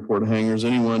for the airport hangars.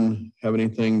 Anyone have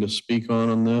anything to speak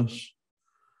on this?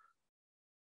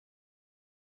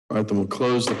 All right, then we'll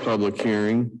close the public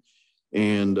hearing.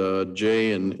 And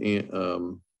Jay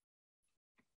and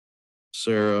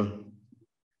Sarah,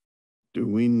 do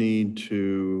we need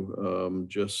to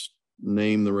just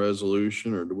name the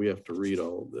resolution, or do we have to read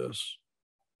all of this?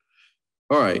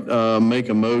 All right, make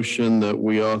a motion that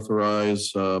we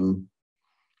authorize,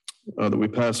 that we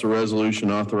pass a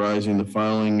resolution authorizing the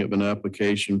filing of an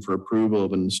application for approval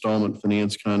of an installment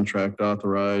finance contract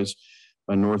authorized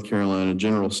by North Carolina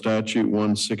General Statute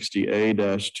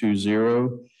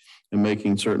 160A-20 and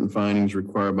making certain findings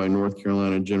required by North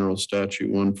Carolina General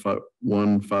Statute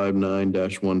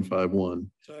 159-151.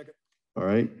 Second. All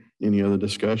right, any other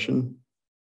discussion?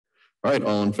 All right,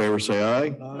 all in favor say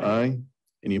aye. Aye.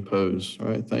 Any opposed? All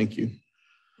right, thank you.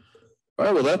 All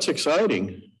right, well, that's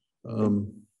exciting.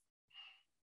 Some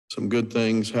good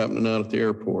things happening out at the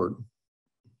airport.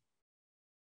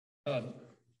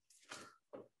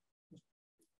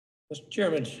 Mr.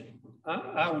 Chairman,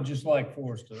 I would just like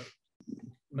for us to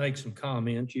make some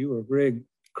comments, you or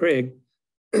Craig,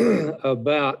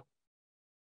 about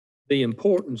the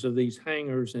importance of these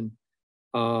hangars and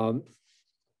how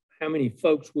many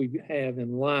folks we have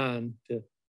in line to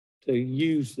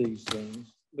use these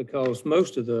things, because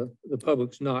most of the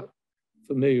public's not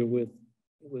familiar with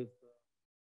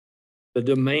the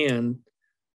demand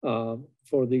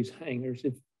for these hangars.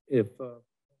 If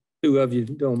two of you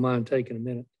don't mind taking a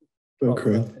minute.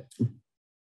 Okay.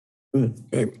 Good.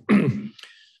 Okay.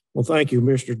 Well, thank you,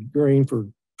 Mr. Green, for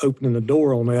opening the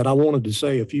door on that. I wanted to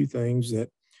say a few things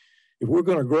that if we're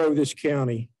going to grow this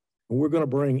county and we're going to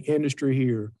bring industry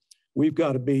here, we've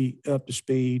got to be up to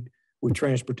speed with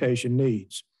transportation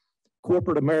needs.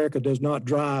 Corporate America does not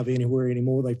drive anywhere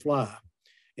anymore, they fly.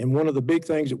 And one of the big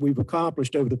things that we've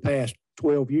accomplished over the past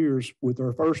 12 years with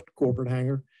our first corporate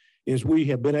hangar is we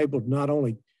have been able to not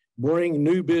only bring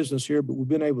new business here, but we've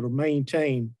been able to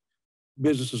maintain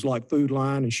businesses like Food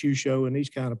Line and Shoe Show and these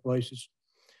kind of places.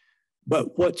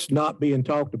 But what's not being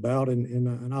talked about,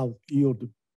 and I'll yield to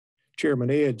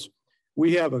Chairman Ed's,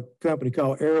 we have a company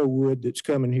called Arrowwood that's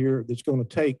coming here that's going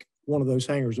to take one of those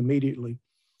hangars immediately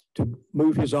to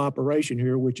move his operation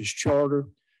here, which is charter,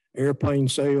 airplane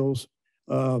sales,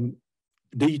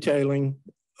 detailing,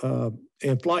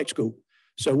 and flight school.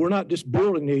 So we're not just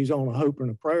building these on a hope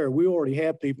and a prayer. We already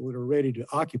have people that are ready to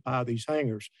occupy these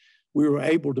hangars. We were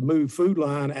able to move Food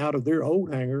Line out of their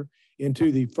old hangar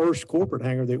into the first corporate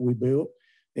hangar that we built,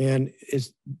 and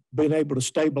it's been able to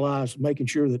stabilize, making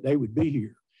sure that they would be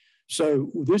here.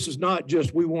 So this is not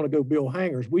just we want to go build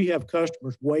hangars. We have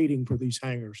customers waiting for these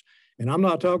hangars. And I'm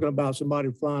not talking about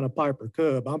somebody flying a Piper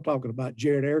Cub. I'm talking about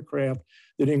jet aircraft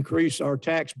that increase our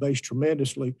tax base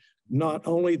tremendously. Not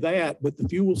only that, but the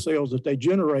fuel cells that they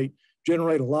generate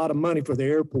a lot of money for the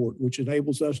airport, which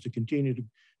enables us to continue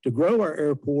to grow our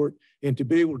airport and to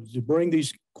be able to bring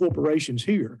these corporations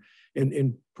here.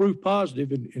 And proof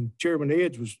positive, and Chairman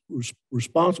Ed's was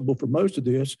responsible for most of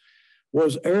this,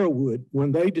 was Arrowwood.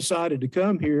 When they decided to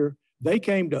come here They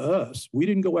came to us. We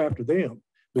didn't go after them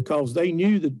because they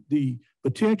knew the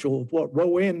potential of what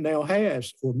Rowan now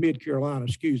has, or Mid-Carolina,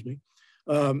 excuse me.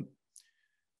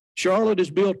 Charlotte is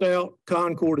built out,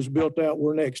 Concord is built out,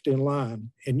 we're next in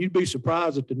line. And you'd be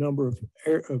surprised at the number of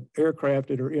aircraft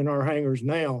that are in our hangars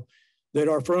now that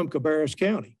are from Cabarrus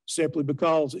County, simply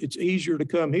because it's easier to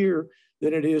come here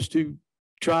than it is to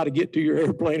try to get to your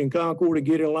airplane in Concord and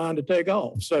get in line to take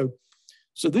off.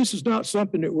 So this is not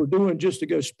something that we're doing just to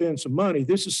go spend some money.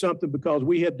 This is something because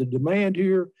we have the demand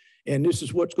here, and this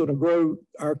is what's going to grow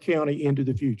our county into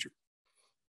the future.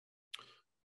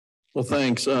 Well,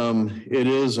 thanks. It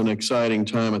is an exciting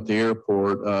time at the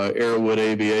airport. Arrowwood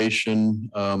Aviation,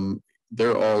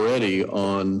 they're already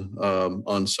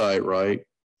on site, right?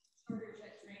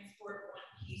 Transport,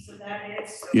 one piece of that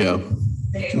is. So yeah.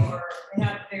 They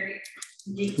have very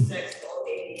deep sexual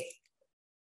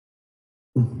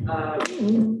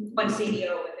one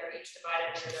CDO, but they're each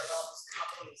divided into their own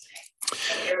company's name.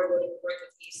 And Arrowwood will bring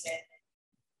the piece in.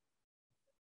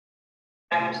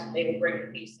 They will bring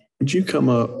the piece in. Would you come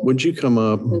up? Would you come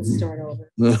up? Let's start over.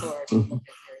 It's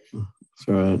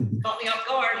all right. Caught me off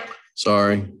guard.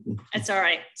 Sorry. That's all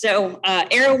right. So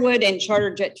Arrowwood and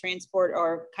Charter Jet Transport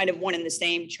are kind of one and the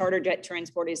same. Charter Jet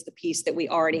Transport is the piece that we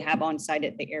already have on site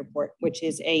at the airport, which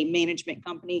is a management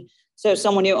company. So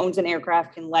someone who owns an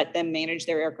aircraft can let them manage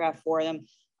their aircraft for them.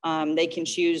 They can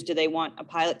choose, do they want a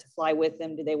pilot to fly with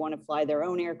them? Do they want to fly their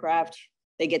own aircraft?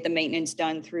 They get the maintenance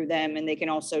done through them, and they can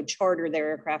also charter their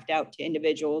aircraft out to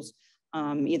individuals,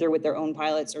 either with their own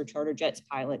pilots or Charter Jet's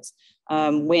pilots.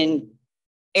 When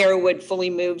Arrowwood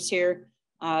fully moves here,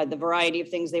 the variety of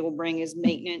things they will bring is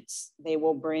maintenance. They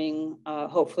will bring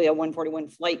hopefully a 141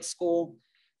 flight school.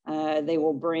 They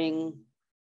will bring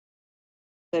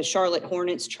the Charlotte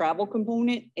Hornets travel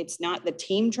component. It's not the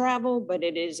team travel, but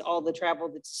it is all the travel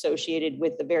that's associated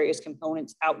with the various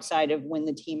components outside of when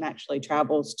the team actually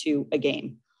travels to a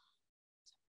game.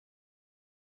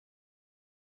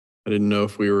 I didn't know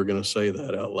if we were going to say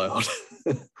that out loud.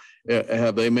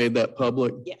 Have they made that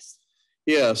public? Yes.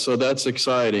 Yeah, so that's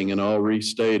exciting, and I'll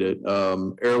restate it.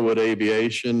 Arrowwood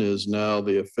Aviation is now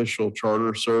the official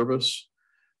charter service.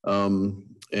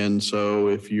 And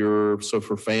so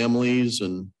for families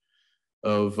and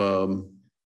of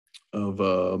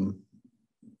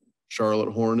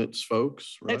Charlotte Hornets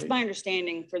folks, right? That's my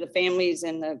understanding for the families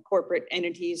and the corporate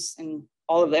entities and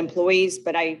all of the employees,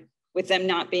 but with them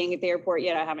not being at the airport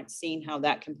yet, I haven't seen how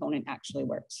that component actually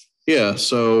works. Yeah,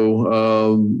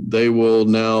 so they will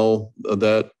now,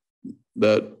 that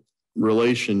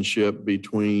relationship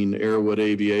between Arrowwood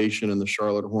Aviation and the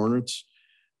Charlotte Hornets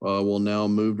will now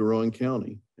move to Rowan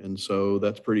County. And so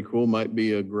that's pretty cool. Might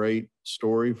be a great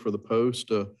story for the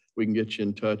Post. We can get you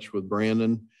in touch with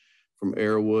Brandon from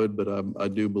Arrowwood, but I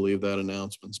do believe that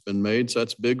announcement's been made. So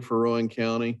that's big for Rowan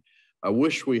County. I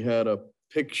wish we had a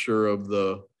picture of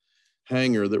the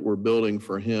hangar that we're building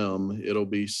for him. It'll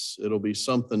be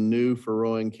something new for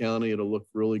Rowan County. It'll look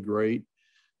really great.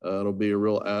 It'll be a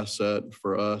real asset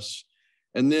for us.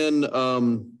 And then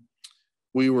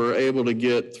we were able to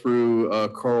get through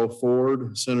Carl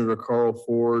Ford. Senator Carl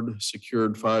Ford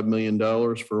secured $5 million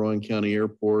for Rowan County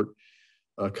Airport.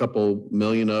 A couple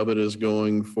million of it is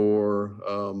going for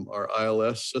our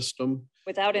ILS system.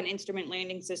 Without an instrument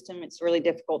landing system, it's really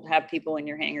difficult to have people in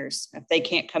your hangars. If they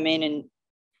can't come in, and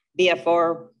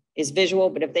VFR is visual,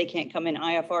 but if they can't come in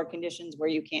IFR conditions where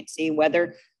you can't see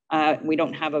weather, we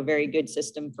don't have a very good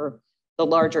system for the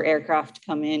larger aircraft to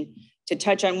come in. To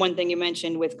touch on one thing you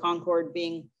mentioned with Concord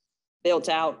being built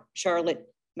out, Charlotte,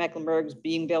 Mecklenburg's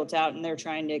being built out, and they're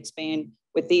trying to expand.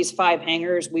 With these 5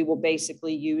 hangars, we will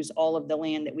basically use all of the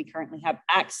land that we currently have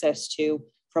access to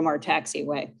from our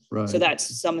taxiway. Right. So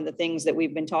that's some of the things that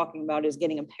we've been talking about, is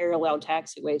getting a parallel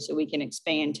taxiway so we can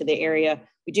expand to the area.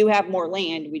 We do have more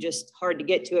land. We just hard to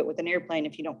get to it with an airplane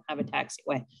if you don't have a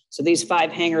taxiway. So these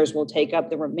 5 hangars will take up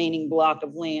the remaining block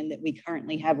of land that we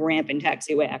currently have ramp and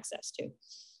taxiway access to.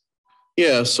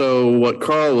 Yeah, so what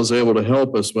Carl was able to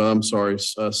help us with,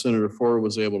 Senator Ford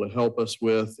was able to help us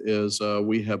with is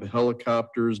we have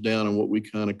helicopters down in what we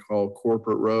kind of call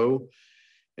corporate row.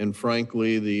 And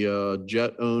frankly, the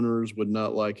jet owners would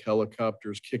not like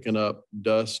helicopters kicking up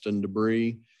dust and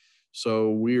debris.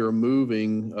 So we are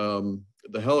moving,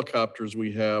 the helicopters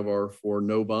we have are for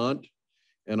Novant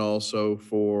and also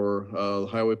for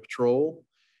Highway Patrol.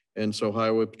 And so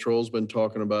Highway Patrol's been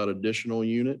talking about additional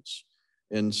units.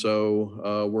 And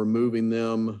so we're moving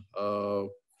them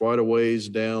quite a ways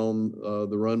down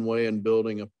the runway and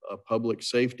building a public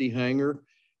safety hangar.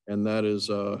 And that is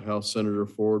how Senator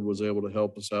Ford was able to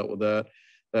help us out with that.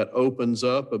 that opens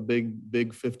up a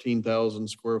big 15,000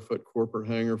 square foot corporate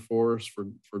hangar for us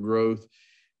for growth.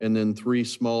 And then 3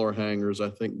 smaller hangars. I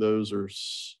think those are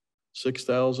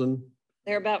 6,000.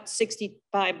 They're about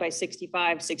 65 by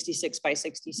 65, 66 by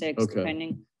 66, Okay.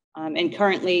 depending. And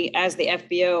currently, as the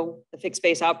FBO, the fixed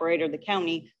base operator of the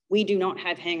county, we do not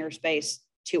have hangar space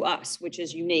to us, which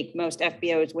is unique. Most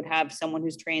FBOs would have someone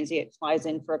who's transient, flies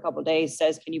in for a couple of days,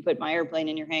 says, can you put my airplane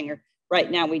in your hangar? Right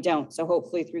now, we don't. So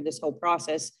hopefully through this whole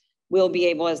process, we'll be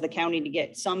able as the county to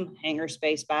get some hangar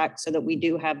space back so that we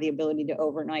do have the ability to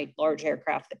overnight large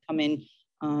aircraft that come in.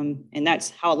 And that's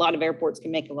how a lot of airports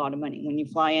can make a lot of money. When you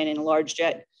fly in a large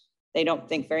jet, they don't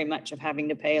think very much of having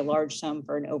to pay a large sum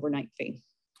for an overnight fee.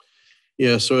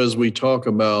 Yeah, so as we talk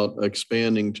about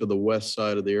expanding to the west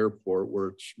side of the airport,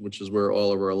 which is where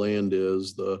all of our land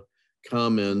is, the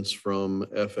comments from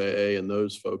FAA and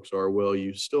those folks are, well,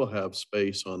 you still have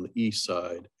space on the east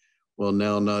side. Well,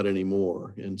 now not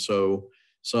anymore. And so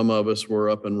some of us were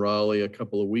up in Raleigh a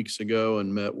couple of weeks ago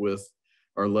and met with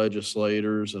our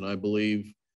legislators, and I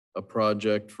believe a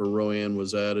project for Rowan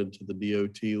was added to the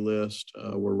DOT list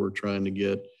where we're trying to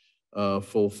get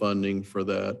full funding for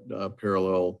that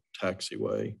parallel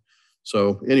taxiway.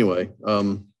 So anyway,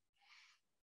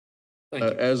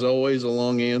 as always, a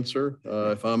long answer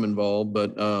if I'm involved,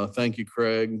 but thank you,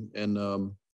 Craig.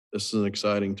 And this is an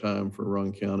exciting time for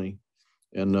Rowan County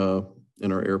and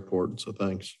in our airport. So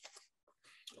thanks.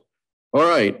 All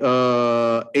right,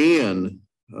 Ann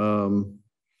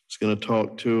is going to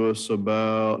talk to us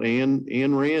about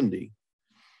Ann Randy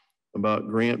about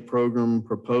grant program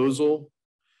proposal.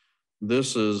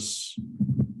 This is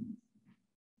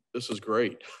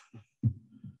great.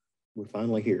 We're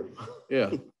finally here.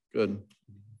 Yeah, good.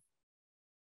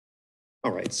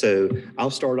 All right, so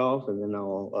I'll start off and then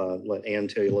I'll let Ann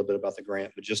tell you a little bit about the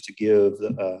grant, but just to give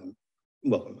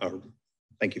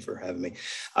thank you for having me.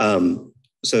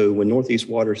 So when Northeast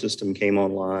Water System came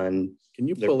online. Can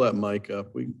you pull that mic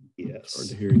up? Yes. It's hard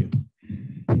to hear you.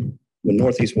 When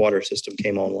Northeast Water System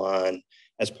came online,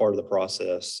 as part of the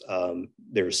process,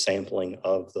 there's sampling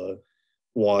of the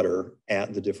water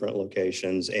at the different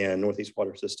locations, and Northeast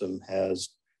Water System has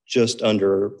just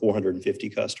under 450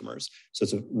 customers. So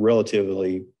it's a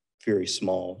relatively very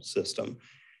small system.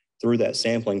 Through that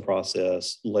sampling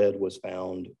process, lead was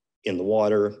found in the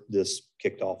water. This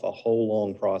kicked off a whole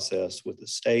long process with the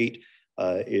state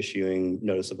issuing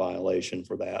notice of violation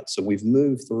for that. So we've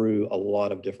moved through a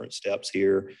lot of different steps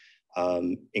here,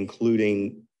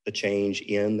 including the change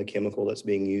in the chemical that's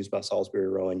being used by Salisbury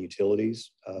Rowan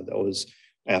Utilities. That was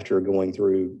after going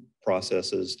through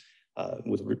processes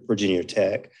with Virginia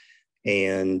Tech,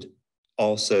 and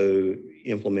also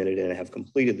implemented and have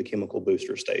completed the chemical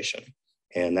booster station.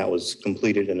 And that was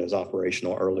completed and is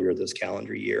operational earlier this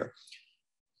calendar year.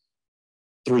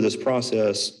 Through this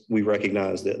process, we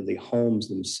recognized that the homes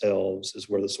themselves is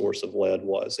where the source of lead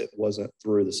was. It wasn't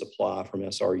through the supply from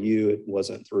SRU. It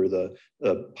wasn't through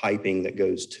the piping that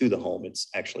goes to the home. It's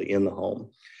actually in the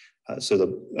home. So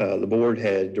the board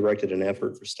had directed an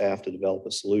effort for staff to develop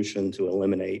a solution to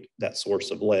eliminate that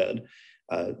source of lead.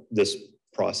 This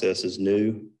process is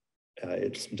new.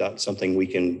 It's not something we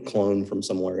can clone from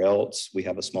somewhere else. We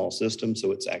have a small system,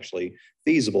 so it's actually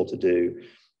feasible to do.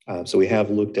 So we have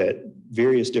looked at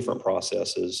various different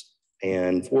processes,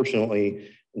 and fortunately,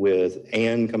 with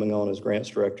Ann coming on as grants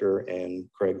director and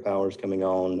Craig Powers coming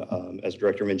on as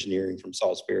director of engineering from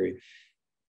Salisbury,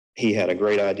 he had a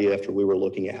great idea after we were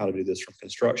looking at how to do this from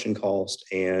construction cost,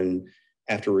 and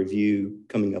after review,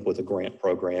 coming up with a grant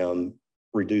program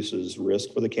reduces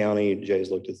risk for the county.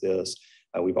 Jay's looked at this.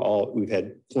 We've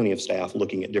had plenty of staff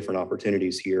looking at different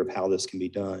opportunities here of how this can be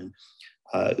done.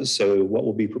 So what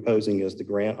we'll be proposing is the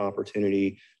grant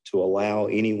opportunity to allow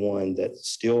anyone that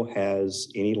still has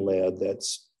any lead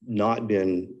that's not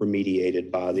been remediated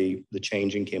by the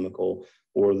changing chemical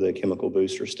or the chemical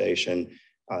booster station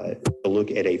to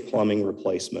look at a plumbing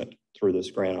replacement through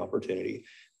this grant opportunity.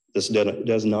 This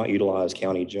does not utilize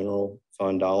county general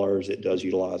fund dollars. It does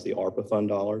utilize the ARPA fund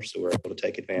dollars, so we're able to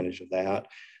take advantage of that.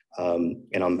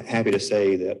 And I'm happy to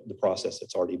say that the process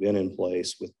that's already been in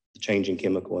place with the changing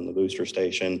chemical in the booster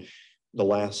station, the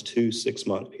last 2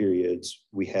 6-month periods,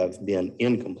 we have been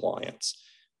in compliance.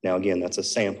 Now, again, that's a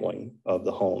sampling of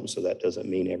the homes, so that doesn't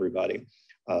mean everybody.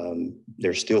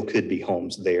 There still could be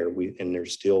homes there, and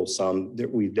there's still some that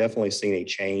we've definitely seen a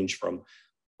change from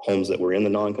homes that were in the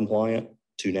non-compliant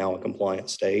to now a compliant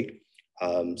state.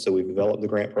 So we've developed the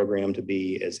grant program to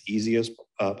be as easy as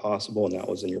possible, and that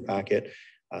was in your packet.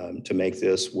 To make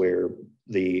this where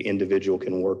the individual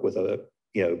can work with a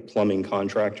plumbing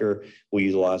contractor, we'll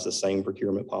utilize the same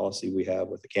procurement policy we have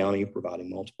with the county, providing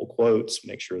multiple quotes,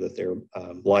 make sure that they're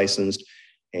licensed,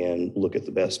 and look at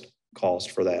the best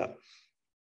cost for that.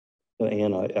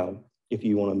 And if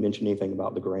you want to mention anything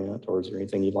about the grant, or is there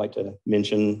anything you'd like to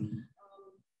mention?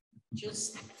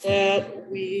 Just that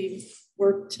we've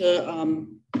worked to,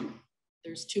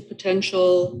 there's two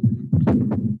potential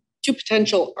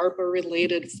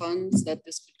ARPA-related funds that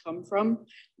this could come from.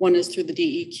 One is through the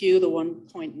DEQ, the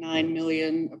 1.9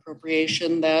 million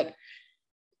appropriation that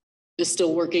is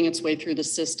still working its way through the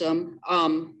system.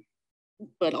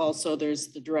 But also there's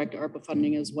the direct ARPA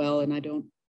funding as well. And I don't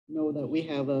know that we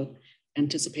have a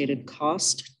anticipated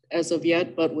cost as of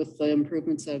yet, but with the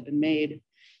improvements that have been made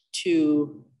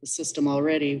to the system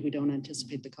already, we don't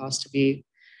anticipate the cost to be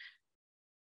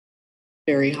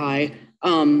very high.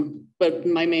 But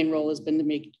my main role has been to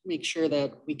make sure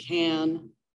that we can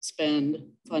spend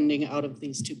funding out of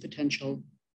these two potential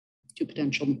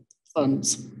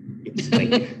funds.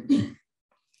 Thank you.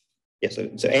 Yes,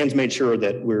 so Ann's made sure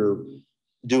that we're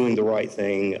doing the right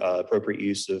thing, appropriate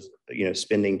use of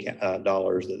spending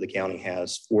dollars that the county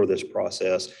has for this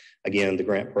process. Again, the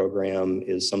grant program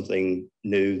is something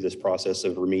new. This process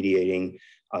of remediating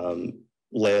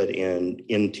lead in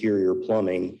interior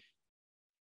plumbing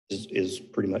is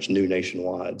pretty much new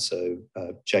nationwide. So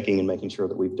checking and making sure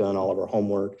that we've done all of our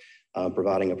homework,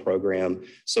 providing a program.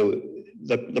 So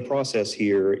the process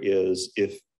here is,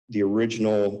 if the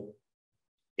original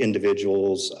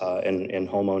individuals and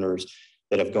homeowners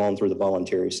that have gone through the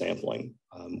voluntary sampling,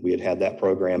 we had that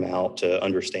program out to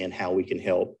understand how we can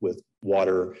help with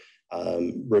water,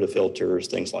 Brita filters,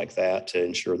 things like that, to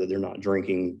ensure that they're not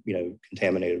drinking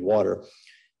contaminated water.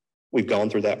 We've gone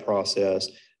through that process,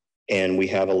 and we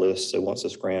have a list. So once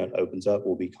this grant opens up,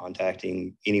 we'll be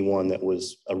contacting anyone that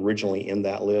was originally in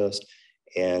that list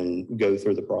and go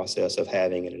through the process of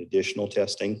having an additional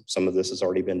testing. Some of this has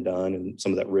already been done, and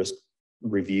some of that risk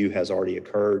review has already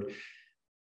occurred.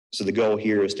 So the goal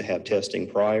here is to have testing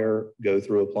prior, go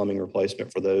through a plumbing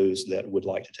replacement for those that would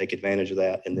like to take advantage of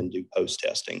that, and then do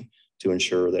post-testing to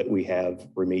ensure that we have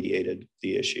remediated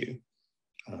the issue.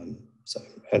 So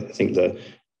I think the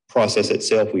process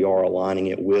itself, we are aligning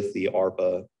it with the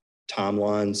ARPA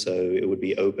timeline. So it would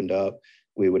be opened up.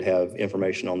 We would have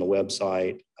information on the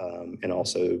website, and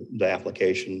also the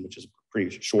application, which is a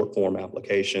pretty short form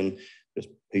application. Just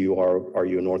who you are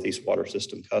you a Northeast Water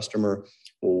System customer?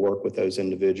 We'll work with those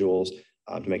individuals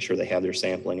to make sure they have their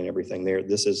sampling and everything there.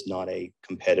 This is not a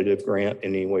competitive grant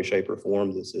in any way, shape, or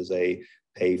form. This is a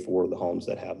pay for the homes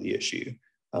that have the issue.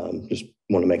 Just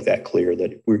want to make that clear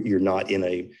that you're not in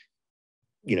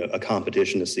a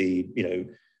competition to see,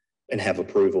 and have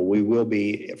approval. We will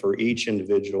be, for each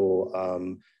individual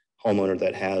homeowner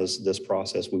that has this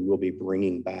process, we will be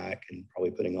bringing back and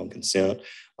probably putting on consent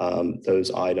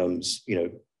those items,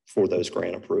 for those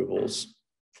grant approvals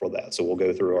for that. So we'll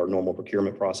go through our normal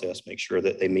procurement process, make sure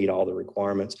that they meet all the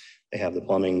requirements. They have the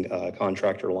plumbing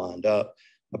contractor lined up,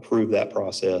 approve that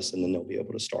process, and then they'll be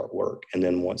able to start work. And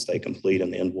then once they complete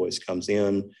and the invoice comes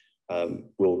in,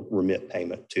 we'll remit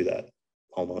payment to that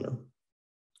homeowner.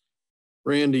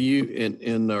 Randy,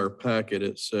 in our packet,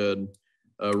 it said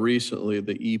recently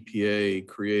the EPA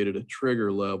created a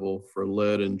trigger level for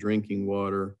lead in drinking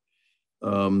water.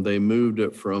 They moved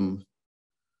it from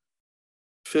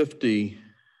 50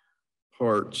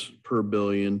 parts per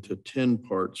billion to 10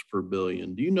 parts per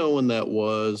billion. Do you know when that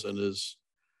was, and is?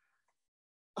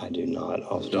 I do not.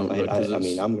 I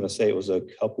mean, I'm going to say it was a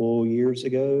couple years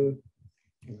ago.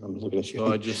 I'm looking at you.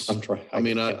 So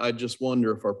I just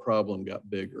wonder if our problem got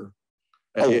bigger.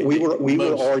 Oh, we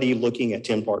were already looking at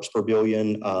 10 parts per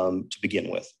billion to begin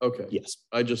with. Okay. Yes.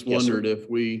 I just wondered if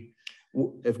we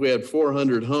had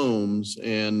 400 homes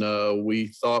and we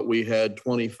thought we had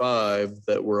 25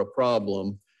 that were a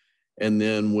problem, and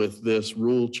then with this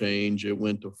rule change, it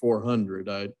went to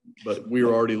 400. But we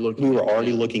were already looking. We were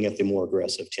already looking at the more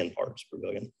aggressive 10 parts per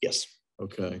billion. Yes.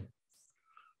 Okay.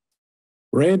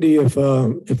 Randy, if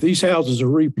these houses are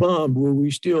replumbed, will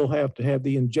we still have to have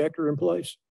the injector in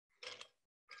place?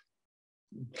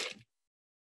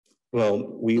 Well,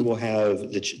 we will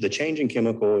have the change in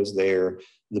chemical is there.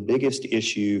 The biggest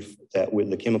issue that with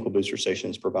the chemical booster station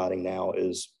is providing now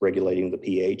is regulating the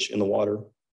pH in the water.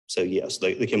 So yes,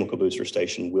 the chemical booster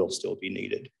station will still be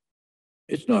needed.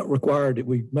 It's not required that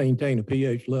we maintain a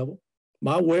pH level.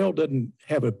 My well doesn't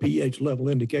have a pH level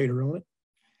indicator on it.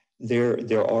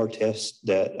 There are tests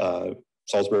that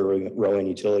Salisbury Rowan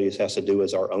Utilities has to do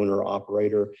as our owner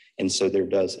operator. And so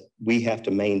we have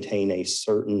to maintain a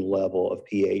certain level of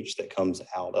pH that comes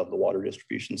out of the water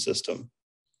distribution system.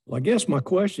 Well, I guess my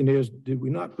question is, did we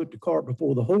not put the cart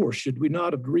before the horse? Should we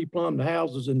not have replumbed the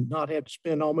houses and not have to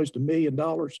spend almost $1 million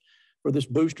for this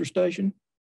booster station?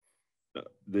 If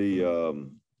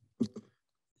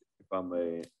I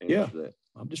may answer that.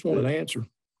 I just want an answer.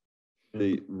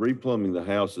 The replumbing the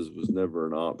houses was never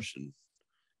an option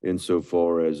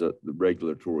insofar as the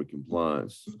regulatory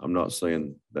compliance. I'm not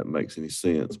saying that makes any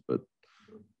sense, but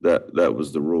that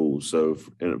was the rule. So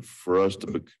for us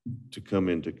to come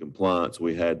into compliance,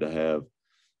 we had to have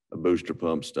a booster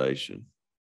pump station.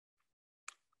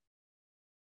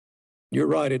 You're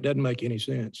right. It doesn't make any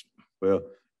sense. Well,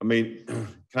 I mean,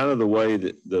 kind of the way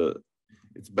that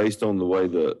it's based on the way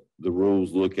the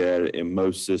rules look at it, and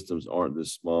most systems aren't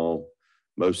this small.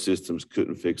 Most systems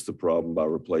couldn't fix the problem by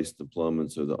replacing the plumbing,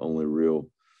 so the only real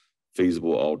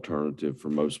feasible alternative for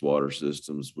most water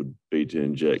systems would be to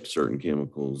inject certain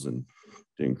chemicals and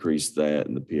to increase that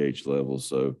and the pH level.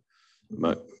 So,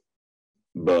 but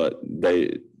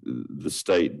the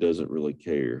state doesn't really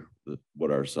care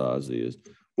what our size is.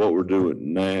 What we're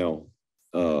doing now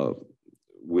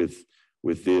with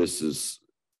this is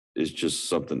just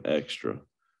something extra.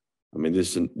 I mean,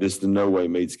 this in no way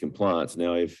meets compliance.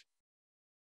 Now,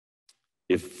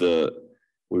 if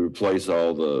we replace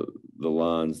all the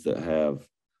lines that have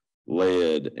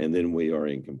lead and then we are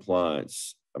in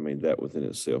compliance, I mean, that within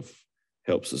itself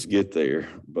helps us get there.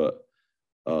 But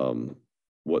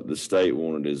what the state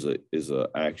wanted is a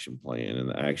action plan, and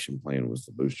the action plan was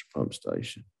the booster pump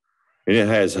station, and it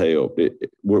has helped.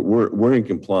 We're in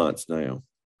compliance now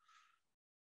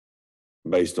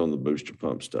based on the booster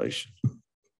pump station.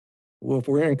 Well, if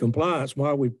we're in compliance, why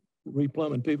are we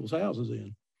replumbing people's houses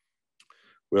in?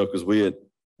 Well, because we had,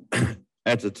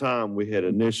 at the time, we had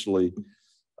initially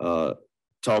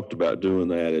talked about doing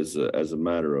that as a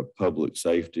matter of public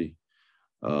safety,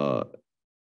 and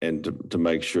to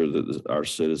make sure that our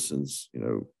citizens,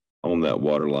 on that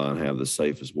water line have the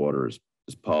safest water as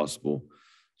possible.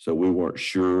 So we weren't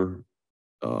sure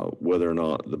whether or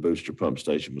not the booster pump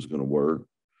station was going to work.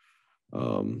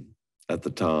 At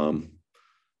the time,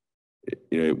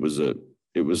 it's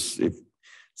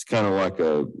kind of like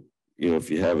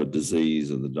if you have a disease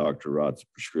and the doctor writes a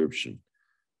prescription,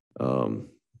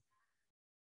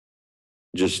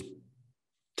 just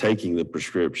taking the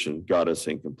prescription got us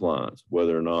in compliance.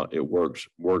 Whether or not it worked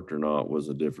or not was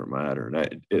a different matter.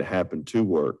 And it happened to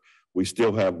work. We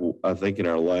still have, I think in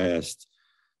our last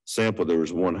sample, there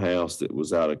was one house that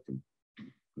was out of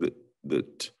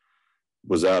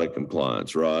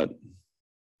compliance, right?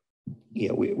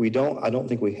 Yeah, I don't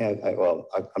think we have, well,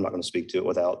 I'm not going to speak to it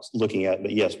without looking at it,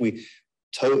 but yes,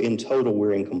 in total,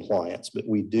 we're in compliance, but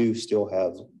we do still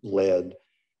have lead.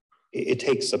 It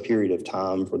takes a period of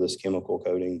time for this chemical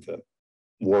coating to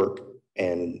work,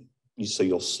 and so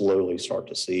you'll slowly start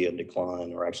to see a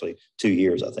decline, or actually 2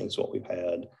 years, I think is what we've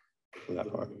had in that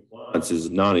part. Compliance is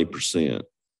 90%.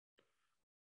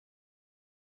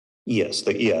 Yes,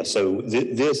 so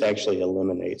this actually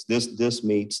eliminates, this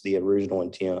meets the original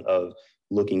intent of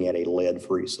looking at a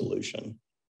lead-free solution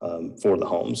for the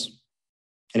homes.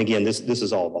 And again, this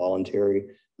is all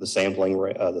voluntary. The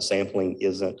sampling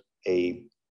isn't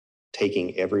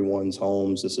taking everyone's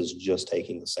homes. This is just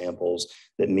taking the samples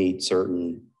that meet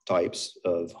certain types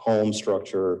of home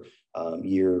structure,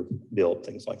 year built,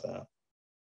 things like that.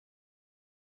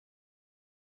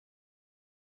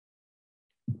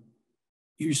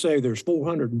 You say there's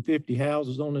 450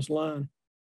 houses on this line?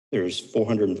 There's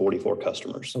 444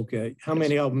 customers. Okay. How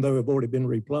many of them, though, have already been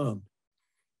replumbed?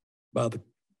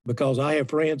 Because I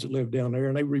have friends that live down there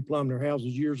and they replumbed their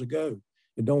houses years ago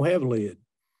and don't have lead.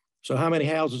 So how many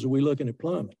houses are we looking at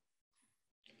plumbing?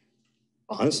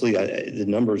 Honestly, the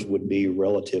numbers would be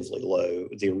relatively low.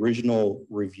 The original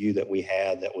review that we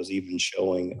had that was even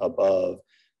showing above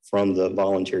from the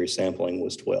voluntary sampling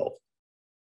was 12.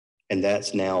 And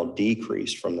that's now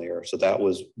decreased from there. So that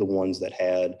was the ones that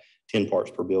had 10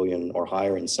 parts per billion or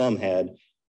higher, and some had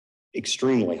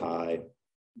extremely high,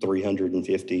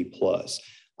 350 plus.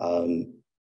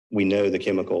 We know the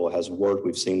chemical has worked.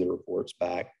 We've seen the reports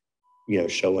back,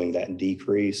 showing that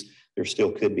decrease. There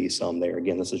still could be some there.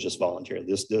 Again, this is just voluntary.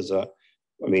 This does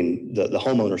the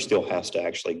homeowner still has to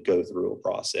actually go through a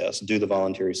process, do the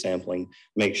voluntary sampling,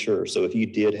 make sure. So if you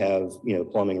did have,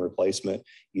 plumbing replacement,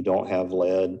 you don't have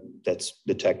lead that's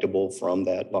detectable from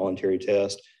that voluntary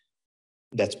test,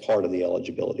 that's part of the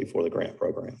eligibility for the grant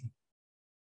program.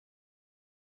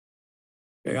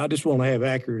 Okay, I just want to have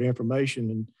accurate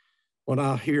information. And when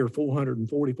I hear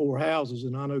 444 houses,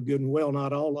 and I know good and well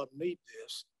not all of them need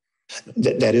this.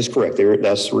 That is correct.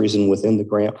 That's the reason within the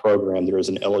grant program, there is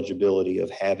an eligibility of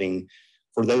having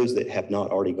For those that have not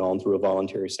already gone through a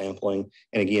voluntary sampling,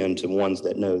 and again, to ones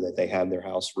that know that they have their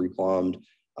house replumbed,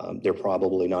 they're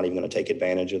probably not even going to take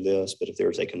advantage of this. But if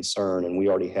there's a concern, and we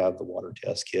already have the water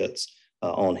test kits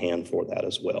on hand for that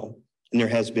as well.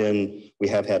 And we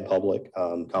have had public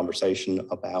conversation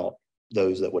about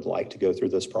those that would like to go through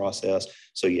this process.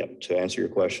 So yeah, to answer your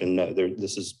question, no,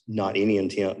 this is not any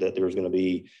intent that there's going to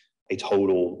be a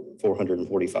total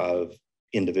 445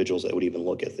 individuals that would even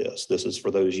look at this. This is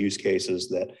for those use cases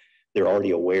that they're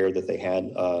already aware that they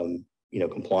had,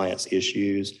 compliance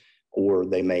issues, or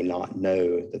they may not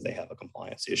know that they have a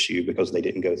compliance issue because they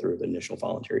didn't go through the initial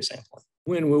voluntary sampling.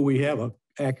 When will we have an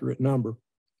accurate number?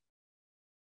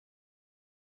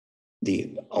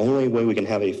 The only way we can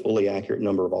have a fully accurate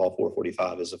number of all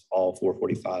 445 is if all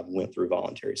 445 went through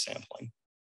voluntary sampling.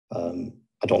 I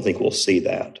don't think we'll see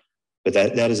that, but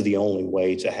that is the only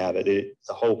way to have it.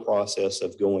 The whole process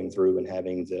of going through and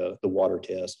having the water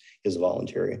test is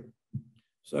voluntary.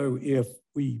 So if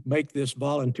we make this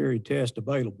voluntary test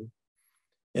available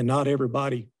and not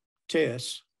everybody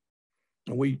tests,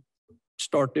 and we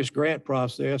start this grant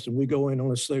process and we go in and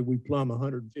let's say we plumb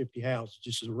 150 houses,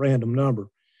 just as a random number.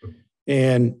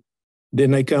 And then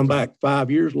they come back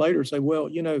 5 years later and say, well,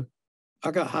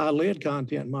 I got high lead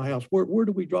content in my house. Where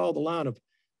do we draw the line of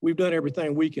we've done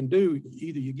everything we can do?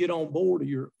 Either you get on board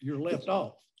or you're left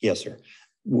off. Yes, sir.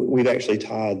 We've actually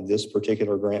tied this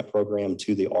particular grant program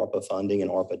to the ARPA funding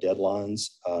and ARPA deadlines.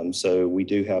 So we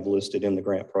do have listed in the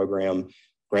grant program,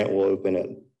 grant will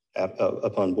open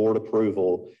upon board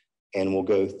approval and will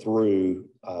go through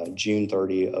June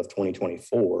 30 of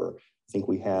 2024. I think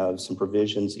we have some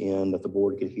provisions in that the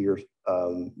board could hear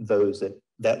those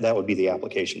that would be the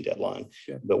application deadline.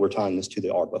 Okay. But we're tying this to the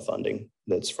ARPA funding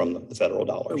that's from the federal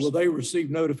dollars. So will they receive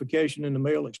notification in the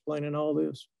mail explaining all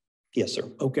this? Yes,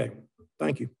 sir. Okay,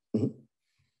 thank you. Mm-hmm.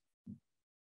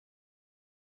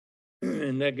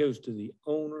 And that goes to the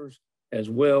owners as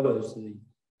well as the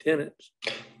tenants.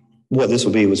 What this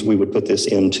would be was we would put this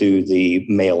into the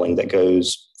mailing that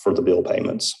goes for the bill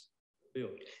payments.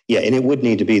 Yeah, and it would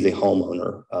need to be the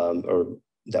homeowner or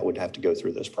that would have to go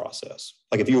through this process.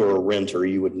 Like if you were a renter,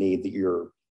 you would need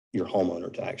your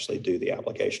homeowner to actually do the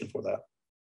application for that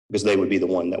because they would be the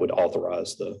one that would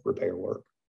authorize the repair work.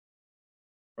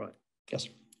 Right. Yes,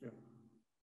 sir.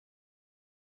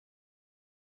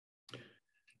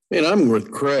 Man, I'm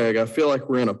with Craig. I feel like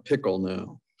we're in a pickle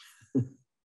now.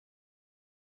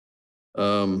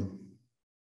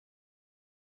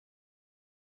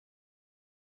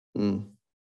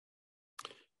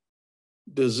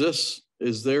 Is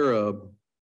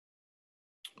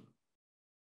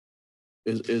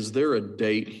there a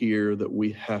date here that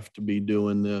we have to be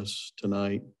doing this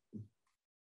tonight?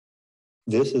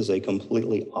 This is a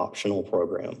completely optional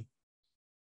program.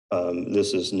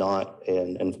 This is not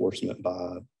an enforcement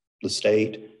by the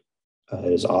state.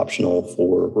 It is optional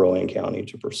for Rowan County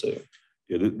to pursue.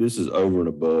 Yeah, this is over and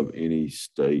above any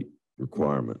state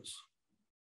requirements.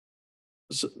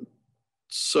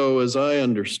 So as I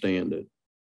understand it,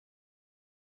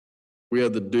 we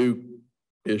had the Duke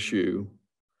issue.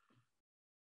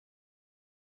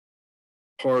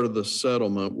 Part of the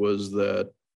settlement was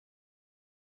that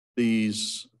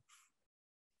these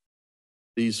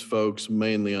folks,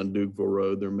 mainly on Dukeville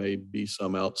Road, there may be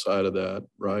some outside of that,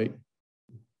 right?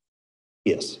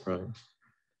 Yes. Right.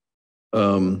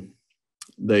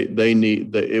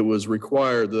 It was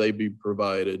required that they be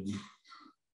provided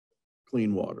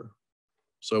clean water.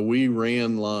 So we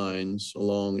ran lines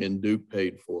along, and Duke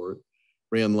paid for it,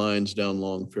 ran lines down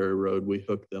Long Ferry Road. We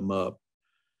hooked them up.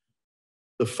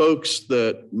 The folks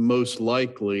that most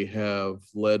likely have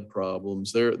lead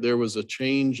problems, there was a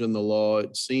change in the law.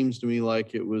 It seems to me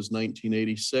like it was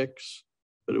 1986,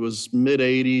 but it was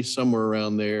mid-80s, somewhere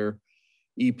around there.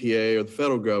 EPA or the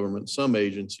federal government, some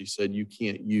agency said you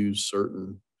can't use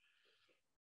certain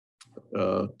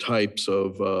types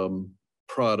of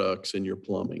products in your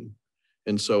plumbing.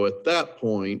 And so at that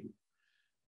point,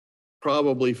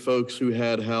 probably folks who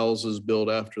had houses built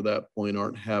after that point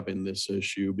aren't having this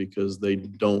issue because they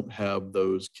don't have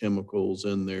those chemicals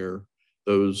in their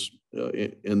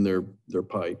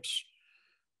pipes.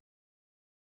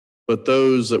 But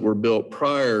those that were built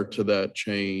prior to that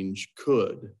change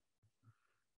could.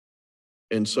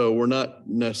 And so we're not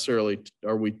necessarily,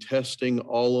 are we testing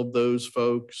all of those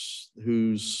folks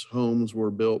whose homes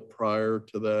were built prior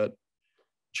to that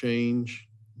change?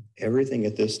 Everything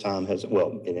at this time has,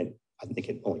 well, and I think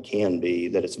it only can be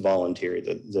that it's voluntary,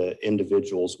 that the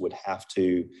individuals would have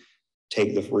to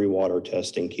take the free water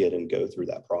testing kit and go through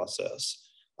that process.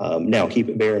 Now,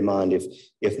 bear in mind,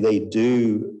 if they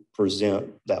do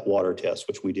present that water test,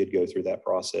 which we did go through that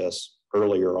process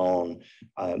earlier on,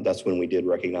 that's when we did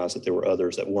recognize that there were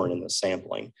others that weren't in the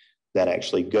sampling that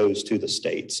actually goes to the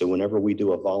state. So whenever we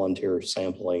do a volunteer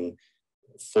sampling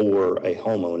for a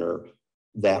homeowner,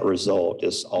 that result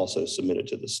is also submitted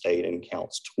to the state and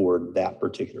counts toward that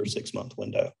particular 6-month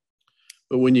window.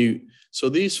 But so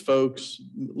these folks,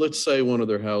 let's say one of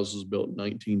their houses built in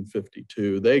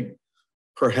 1952,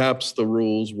 perhaps the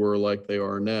rules were like they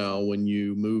are now. When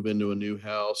you move into a new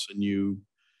house and you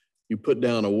put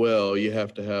down a well, you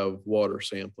have to have water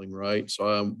sampling, right?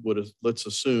 So let's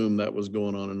assume that was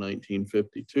going on in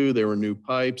 1952. There were new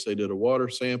pipes. They did a water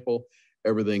sample.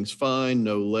 Everything's fine,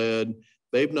 no lead.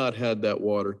 They've not had that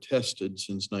water tested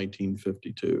since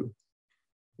 1952,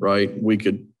 right? We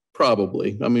could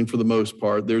probably, I mean, for the most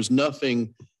part, there's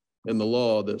nothing in the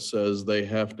law that says they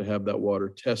have to have that water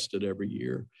tested every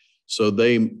year.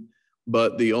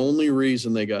 But the only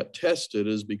reason they got tested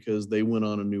is because they went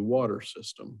on a new water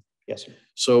system. Yes, sir.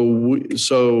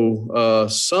 So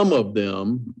some of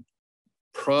them,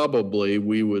 probably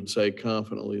we would say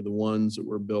confidently, the ones that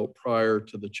were built prior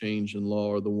to the change in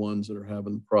law are the ones that are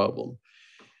having the problem.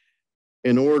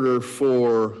 In order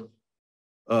for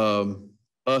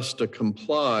us to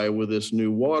comply with this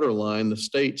new water line, the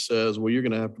state says, well, you're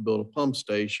going to have to build a pump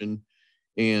station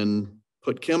and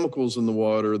put chemicals in the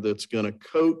water that's going to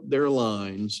coat their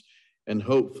lines, and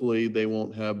hopefully they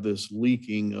won't have this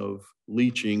leaching of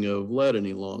lead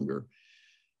any longer.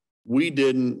 We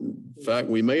didn't, in fact,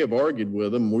 we may have argued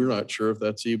with them. We're not sure if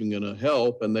that's even going to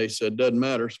help. And they said, doesn't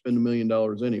matter, spend $1 million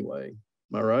anyway.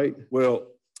 Am I right? Well,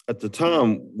 at the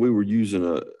time we were using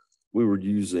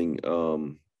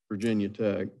Virginia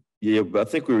Tech. Yeah, but I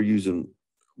think we were using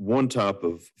one type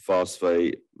of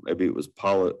phosphate. Maybe it was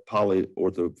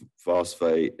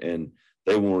polyorthophosphate, and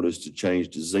they wanted us to change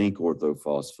to zinc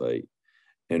orthophosphate.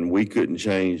 And we couldn't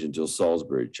change until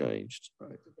Salisbury changed.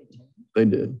 Right. They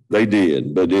did. They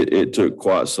did, but it took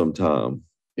quite some time.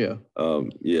 Yeah.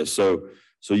 Yeah. So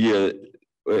yeah,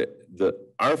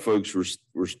 our folks were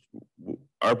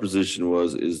our position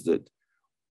is that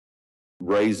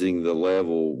raising the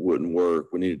level wouldn't work.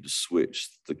 We needed to switch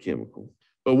the chemical.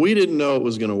 But we didn't know it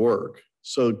was going to work.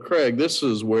 So Craig, this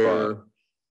is where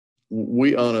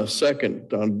we on a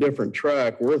different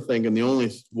track, we're thinking the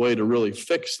only way to really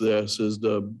fix this is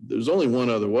there's only one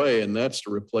other way, and that's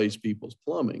to replace people's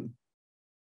plumbing,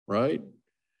 right?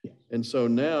 Yeah. And so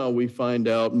now we find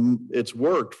out it's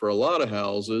worked for a lot of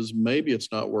houses. Maybe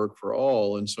it's not worked for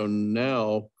all. And so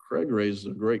now Craig raises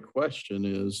a great question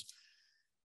is,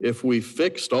 if we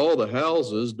fixed all the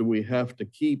houses, do we have to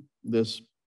keep this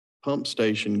pump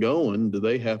station going? Do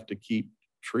they have to keep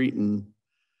treating?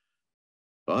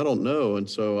 I don't know. And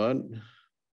so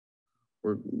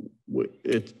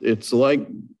it's like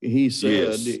he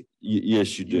said.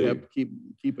 Yes, you do. You have to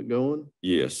keep it going.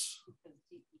 Yes.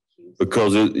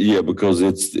 Because it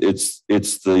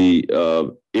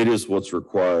is what's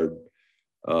required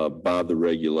by the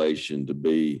regulation to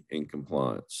be in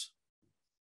compliance.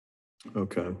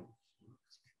 Okay.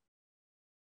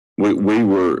 We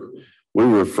were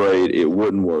afraid it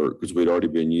wouldn't work because we'd already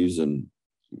been using,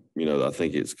 I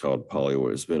think it's called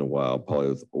it's been a while,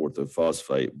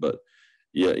 polyorthophosphate. But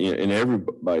yeah, and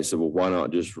everybody said, well, why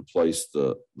not just replace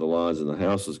the lines in the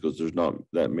houses? Because there's not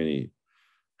that many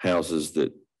houses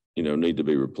that need to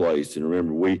be replaced. And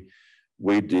remember,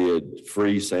 we did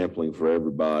free sampling for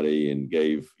everybody and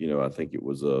gave, I think it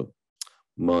was a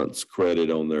month's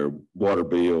credit on their water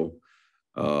bill.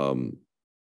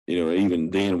 Even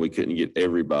then we couldn't get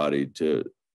everybody to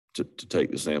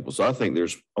take the sample. So I think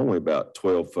there's only about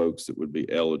 12 folks that would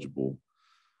be eligible,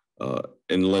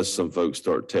 unless some folks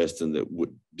start testing that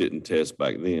didn't test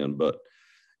back then. But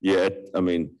yeah, I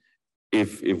mean,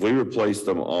 if we replaced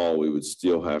them all, we would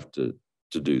still have to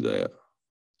do that.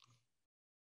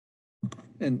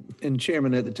 And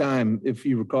Chairman, at the time, if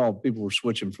you recall, people were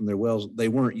switching from their wells. They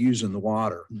weren't using the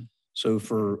water. So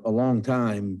for a long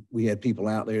time, we had people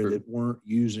out there that weren't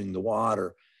using the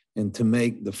water. And to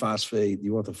make the phosphate, the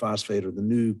orthophosphate or the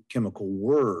new chemical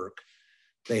work,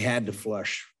 they had to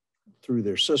flush through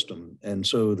their system. And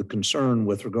so the concern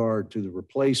with regard to the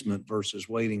replacement versus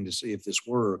waiting to see if this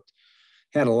worked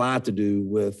had a lot to do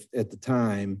with, at the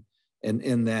time, and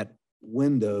in that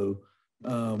window,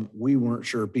 we weren't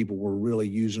sure people were really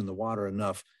using the water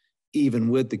enough, even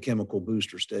with the chemical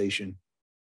booster station,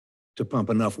 to pump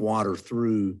enough water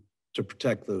through to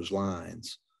protect those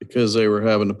lines. Because they were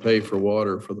having to pay for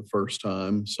water for the first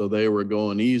time. So they were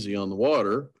going easy on the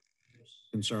water.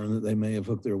 Concerned that they may have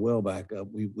hooked their well back up.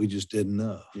 We just didn't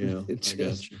know. Yeah, it's I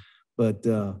got you. But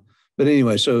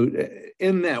anyway, so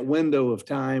in that window of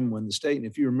time when the state, and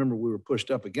if you remember, we were pushed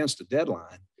up against a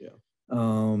deadline. Yeah.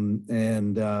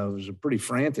 And it was a pretty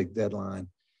frantic deadline.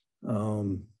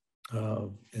 And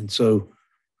so,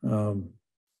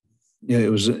 yeah,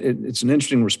 it's an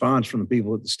interesting response from the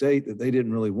people at the state that they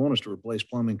didn't really want us to replace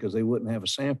plumbing because they wouldn't have a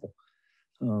sample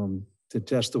to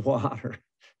test the water.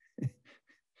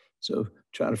 So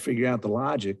try to figure out the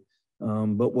logic.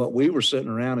 But what we were sitting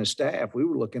around as staff, we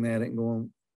were looking at it and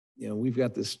going, you know, we've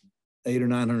got this $800,000 or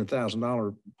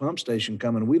 $900,000 pump station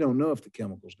coming. We don't know if the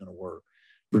chemical's going to work.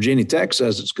 Virginia Tech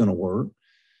says it's going to work,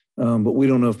 but we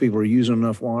don't know if people are using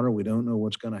enough water. We don't know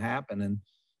what's going to happen. And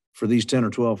for these 10 or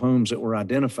 12 homes that were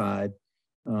identified,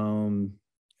 you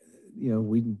know,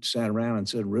 we sat around and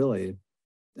said, really,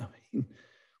 I mean,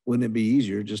 wouldn't it be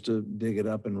easier just to dig it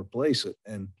up and replace it?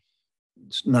 And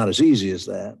it's not as easy as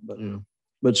that,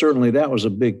 but certainly that was a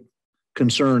big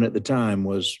concern at the time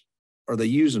was, are they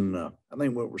using enough? I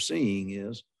think what we're seeing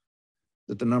is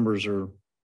that the numbers are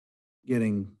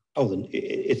getting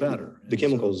better. The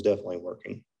chemical is definitely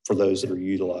working for those that are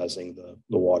utilizing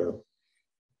the water.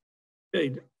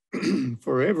 Okay.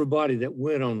 For everybody that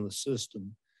went on the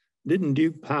system, didn't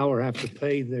Duke Power have to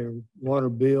pay their water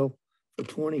bill for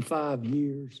 25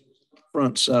 years?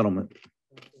 Front settlement.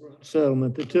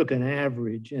 Settlement that took an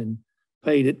average and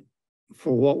paid it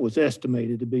for what was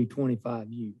estimated to be 25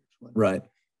 years. Right.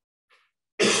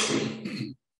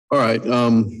 All right.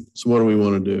 So what do we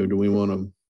want to do? Do we want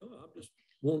to? I just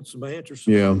want some answers.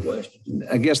 Yeah.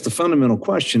 I guess the fundamental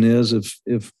question is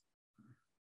if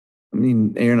I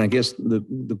mean, Aaron, I guess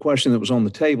the question that was on the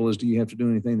table is, do you have to do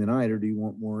anything tonight or do you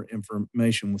want more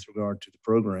information with regard to the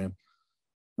program?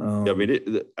 Yeah, I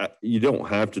mean, you don't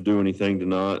have to do anything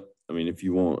tonight. I mean, if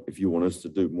you want us to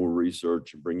do more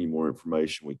research and bring you more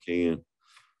information, we can.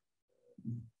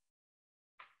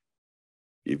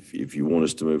 If you want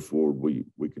us to move forward,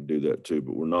 we can do that too,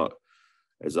 but we're not,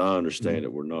 as I understand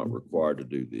it, we're not required to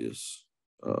do this.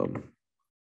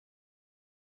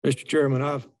 Mr. Chairman,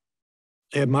 I've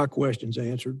had my questions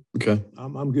answered. Okay.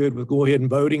 I'm good with go ahead and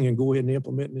voting and go ahead and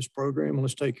implementing this program and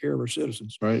let's take care of our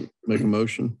citizens. All right. Make a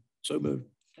motion. So moved.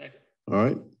 All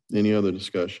right. Any other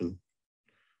discussion?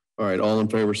 All right. All in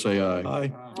favor, say aye.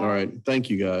 Aye. All right. Thank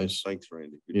you, guys. Thanks,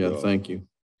 Randy. Good Yeah, job. thank you.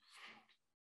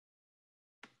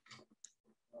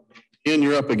 Ian,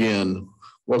 you're up again.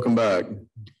 Welcome back.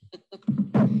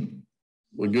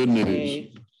 With good news.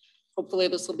 Okay. Hopefully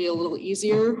this will be a little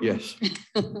easier. Yes.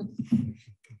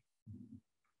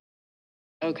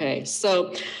 Okay,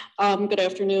 so good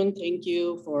afternoon. Thank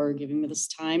you for giving me this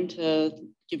time to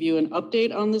give you an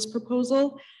update on this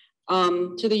proposal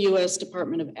to the U.S.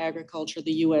 Department of Agriculture,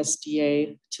 the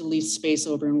USDA, to lease space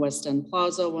over in West End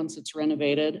Plaza once it's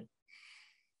renovated.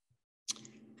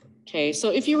 Okay, so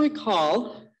if you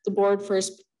recall, the board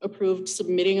first approved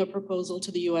submitting a proposal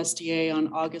to the USDA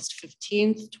on August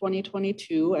 15th,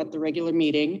 2022 at the regular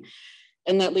meeting.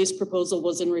 And that lease proposal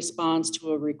was in response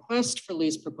to a request for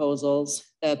lease proposals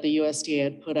that the USDA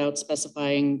had put out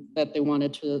specifying that they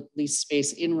wanted to lease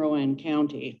space in Rowan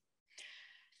County.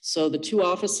 So the two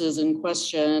offices in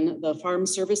question, the Farm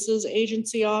Services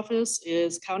Agency office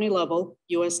is county level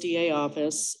USDA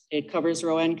office. It covers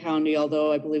Rowan County,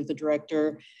 although I believe the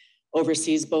director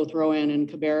oversees both Rowan and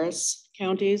Cabarrus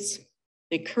counties.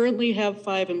 They currently have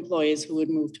 5 employees who would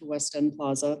move to West End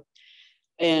Plaza.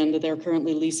 And they're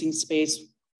currently leasing space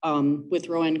with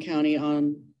Rowan County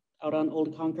out on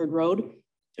Old Concord Road.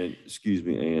 And excuse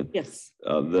me, Ann. Yes.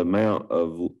 The amount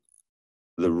of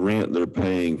the rent they're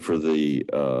paying for the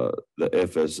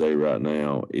FSA right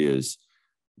now is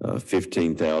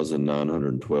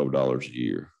 $15,912 a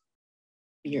year.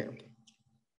 A year.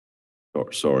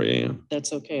 Sorry, Ann.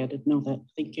 That's okay. I didn't know that.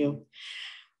 Thank you.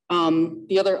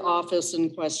 The other office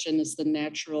in question is the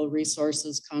Natural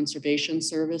Resources Conservation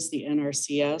Service, the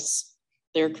NRCS.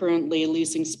 They're currently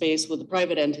leasing space with a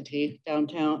private entity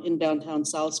in downtown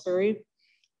Salisbury.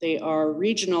 They are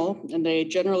regional and they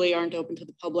generally aren't open to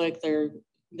the public.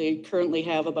 They currently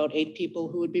have about 8 people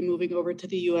who would be moving over to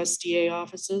the USDA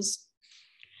offices.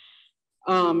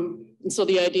 And so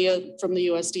the idea from the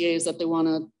USDA is that they want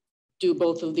to do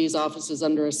both of these offices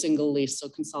under a single lease, so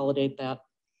consolidate that.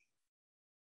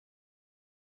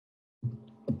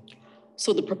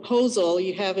 So the proposal,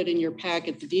 you have it in your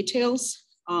packet, the details,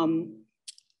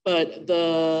 but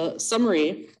the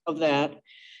summary of that,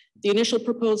 the initial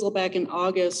proposal back in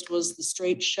August was the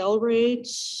straight shell rate.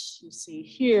 You see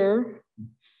here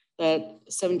that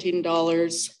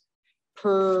 $17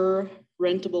 per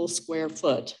rentable square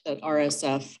foot, that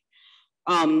RSF.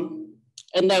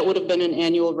 And that would have been an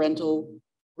annual rental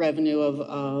revenue of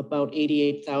about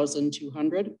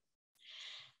 $88,200.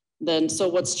 Then, so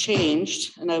what's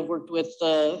changed, and I've worked with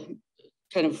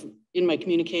kind of in my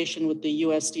communication with the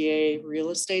USDA real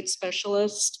estate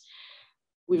specialist,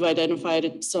 we've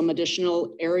identified some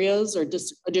additional areas or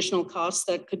additional costs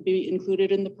that could be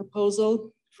included in the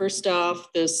proposal. First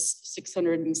off, this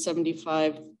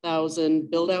 $675,000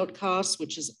 build out costs,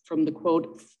 which is from the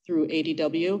quote through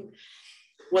ADW.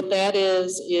 What that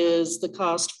is the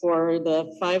cost for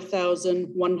the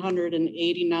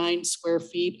 5,189 square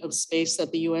feet of space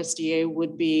that the USDA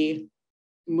would be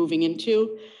moving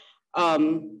into.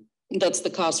 That's the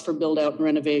cost for build out and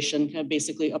renovation, kind of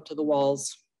basically up to the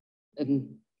walls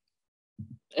and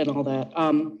all that.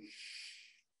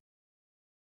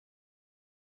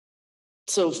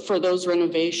 So for those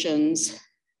renovations,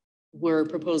 we're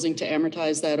proposing to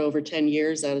amortize that over 10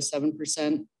 years at a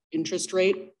 7% interest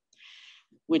rate,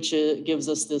 which gives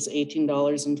us this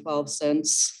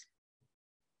 $18.12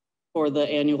 for the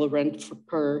annual rent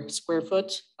per square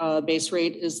foot. Base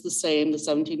rate is the same, the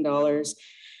 $17.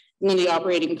 And then the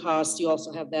operating costs, you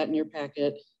also have that in your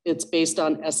packet. It's based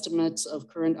on estimates of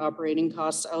current operating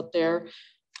costs out there,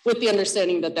 with the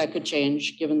understanding that that could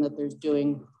change, given that there's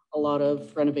doing a lot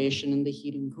of renovation and the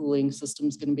heating and cooling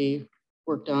system's gonna be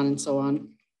worked on and so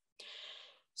on.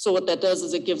 So what that does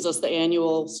is it gives us the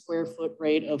annual square foot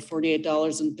rate of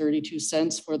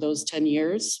 $48.32 for those 10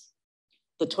 years.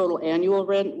 The total annual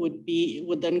rent would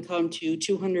then come to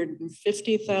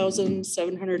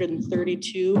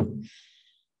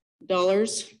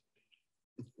 $250,732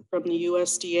 from the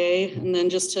USDA. And then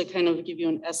just to kind of give you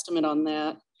an estimate on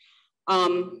that,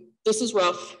 this is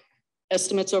rough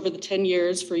estimates over the 10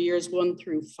 years for years 1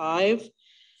 through 5.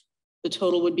 The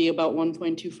total would be about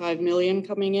 1.25 million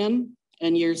coming in,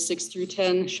 and years 6 through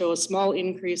 10 show a small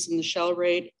increase in the shell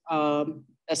rate,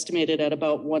 estimated at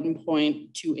about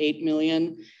 1.28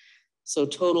 million. So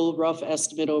total rough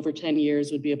estimate over 10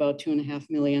 years would be about 2.5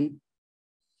 million.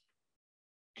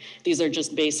 These are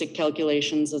just basic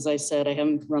calculations. As I said, I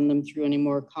haven't run them through any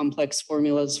more complex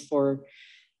formulas for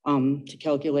to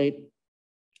calculate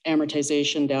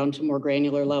amortization down to more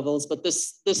granular levels, but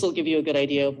this will give you a good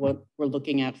idea of what we're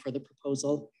looking at for the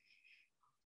proposal.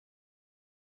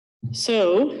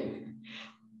 So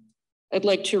I'd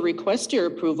like to request your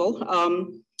approval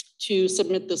to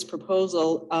submit this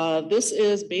proposal. This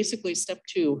is basically step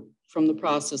 2 from the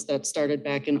process that started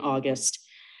back in August.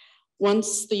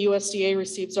 Once the USDA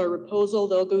receives our proposal,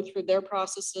 they'll go through their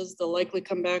processes. They'll likely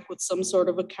come back with some sort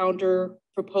of a counter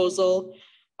proposal.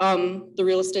 The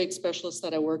real estate specialist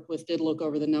that I worked with did look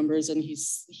over the numbers, and he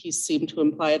seemed to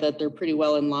imply that they're pretty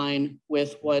well in line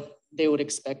with what they would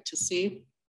expect to see.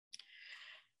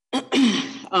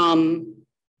 And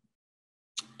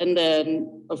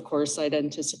then, of course, I'd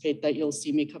anticipate that you'll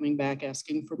see me coming back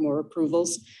asking for more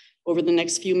approvals over the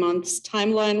next few months.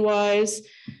 Timeline-wise,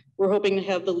 we're hoping to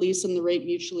have the lease and the rate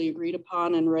mutually agreed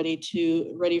upon and ready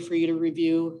for you to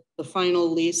review the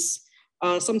final lease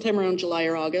sometime around July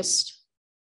or August.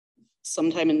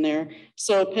 Sometime in there.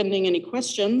 So pending any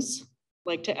questions, I'd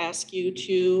like to ask you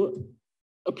to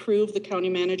approve the county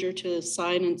manager to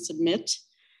sign and submit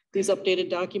these updated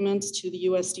documents to the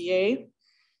USDA.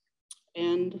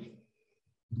 And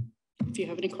if you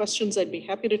have any questions, I'd be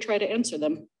happy to try to answer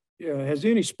them. Yeah, has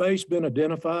any space been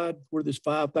identified where this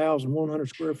 5,100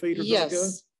 square feet are going to go?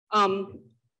 Yes.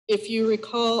 If you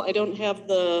recall, I don't have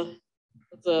the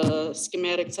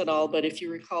schematics at all, but if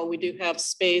you recall, we do have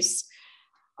space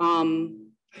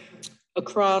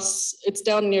across, it's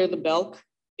down near the Belk,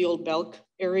 the old Belk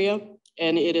area,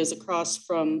 and it is across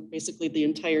from basically the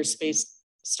entire space,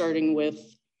 starting with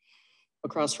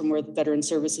across from where the Veteran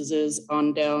Services is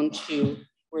on down to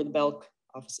where the Belk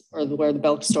office or where the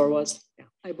Belk store was. Yeah,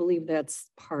 I believe that's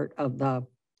part of the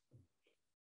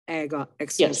ag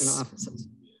extension offices.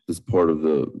 It's part of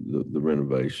the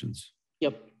renovations.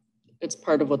 Yep, it's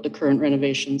part of what the current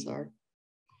renovations are.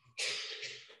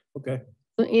 Okay.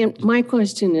 And my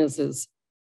question is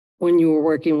when you were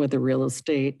working with the real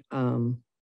estate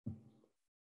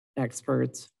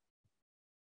experts,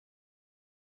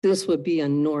 this would be a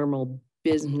normal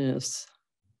business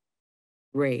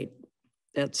rate.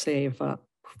 Let's say if a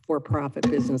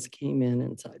for-profit business came in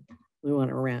and said, we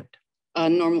want to rent.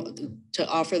 Normal to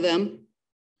offer them.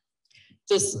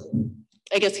 This,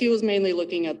 I guess he was mainly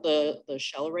looking at the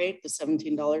shell rate, the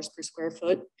 $17 per square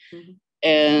foot. Mm-hmm.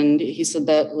 And he said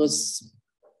that was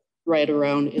right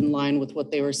around in line with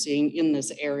what they were seeing in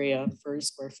this area for a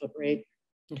square foot rate.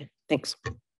 Okay, thanks.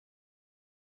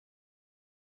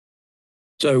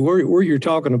 So where you're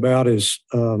talking about is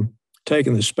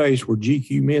taking the space where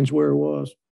GQ Menswear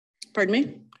was? Pardon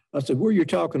me? I said, where you're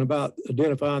talking about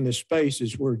identifying this space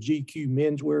is where GQ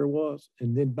Menswear was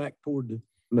and then back toward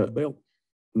the belt?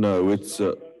 No, it's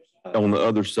on the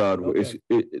other side, Okay.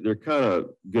 they're kind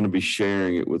of going to be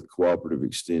sharing it with cooperative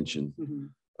extension.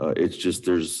 It's just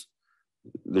there's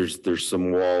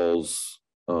some walls,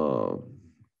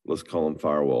 let's call them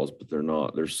firewalls, but they're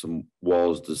not. There's some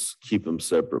walls to keep them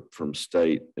separate from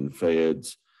state and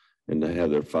feds, and to have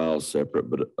their files separate.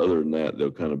 But other than that,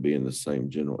 they'll kind of be in the same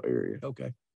general area.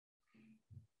 Okay.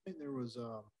 And there was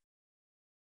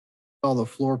all the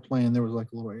floor plan. There was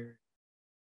like a little area.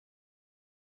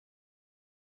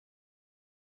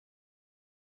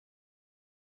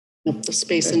 The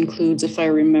space includes, if I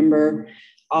remember,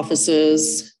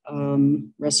 offices,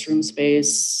 restroom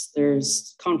space,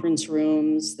 there's conference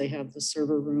rooms, they have the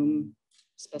server room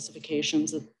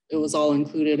specifications. It was all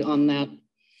included on that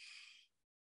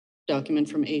document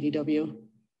from ADW.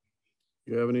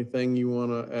 You have anything you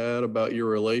want to add about your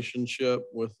relationship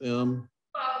with them?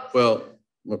 Well,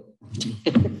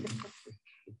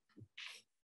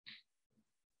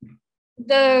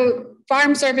 the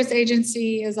Farm Service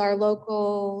Agency is our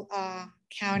local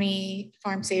county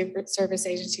farm service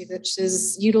agency, which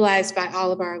is utilized by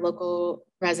all of our local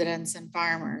residents and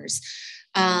farmers.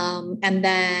 And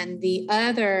then the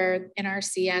other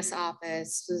NRCS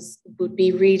office would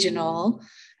be regional,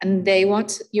 and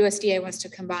USDA wants to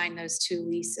combine those two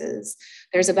leases.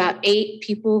 There's about 8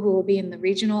 people who will be in the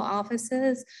regional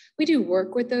offices. We do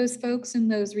work with those folks in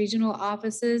those regional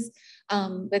offices,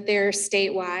 but they're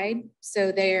statewide.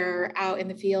 So they're out in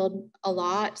the field a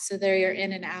lot. So they're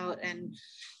in and out, and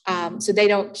so they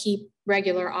don't keep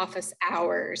regular office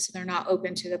hours. They're not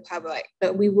open to the public,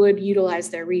 but we would utilize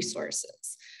their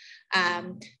resources.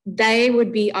 They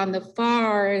would be on the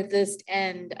farthest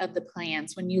end of the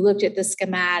plans. When you looked at the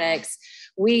schematics,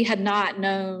 we had not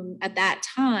known at that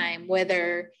time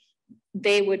whether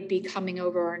they would be coming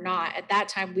over or not. At that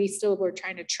time, we still were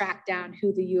trying to track down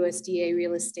who the USDA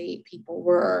real estate people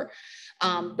were.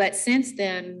 But since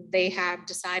then, they have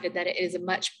decided that it is a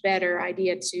much better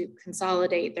idea to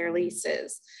consolidate their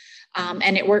leases.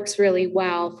 And it works really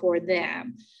well for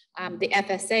them. The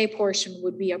FSA portion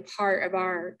would be a part of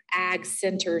our Ag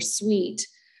Center suite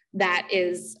that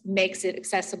makes it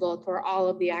accessible for all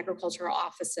of the agricultural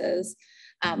offices.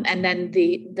 And then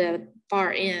the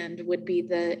far end would be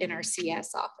the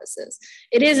NRCS offices.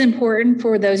 It is important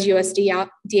for those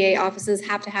USDA offices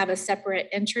have to have a separate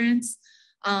entrance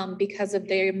because of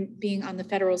them being on the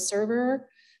federal server.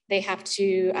 They have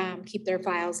to keep their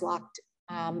files locked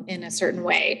in a certain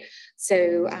way.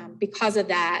 So because of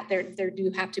that, there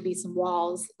do have to be some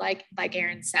walls, like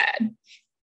Aaron said.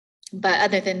 But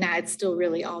other than that, it's still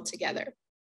really all together.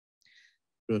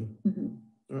 Good.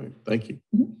 All right, thank you.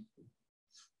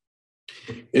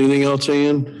 Anything else,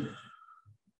 Ann?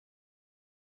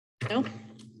 No.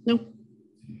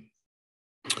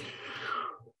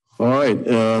 All right,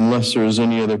 unless there's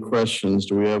any other questions,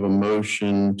 do we have a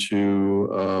motion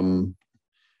to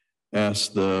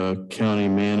ask the county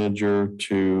manager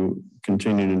to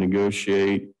continue to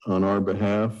negotiate on our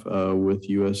behalf with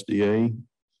USDA?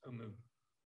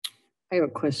 I have a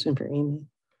question for Amy.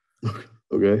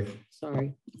 Okay.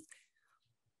 Sorry.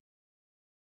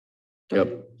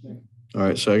 Yep. All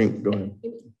right, second, go ahead.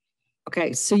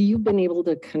 Okay, so you've been able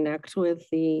to connect with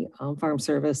the farm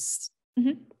service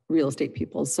real estate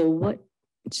people. So what,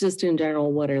 just in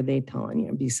general, what are they telling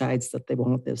you besides that they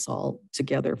want this all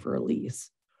together for a lease?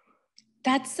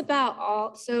 That's about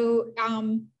all. So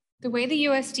the way the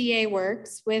USDA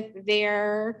works with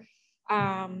their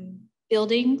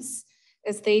buildings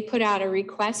is they put out a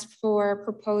request for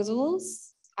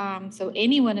proposals. So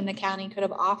anyone in the county could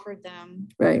have offered them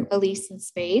a lease in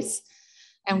space.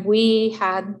 And we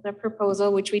had the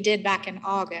proposal, which we did back in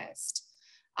August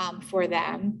for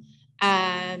them.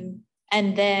 And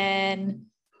then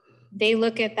they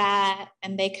look at that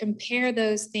and they compare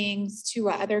those things to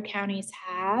what other counties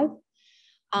have.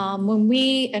 When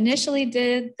we initially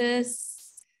did this,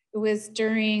 it was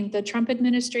during the Trump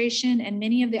administration, and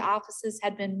many of the offices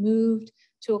had been moved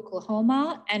to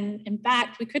Oklahoma. And in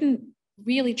fact, we couldn't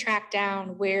really track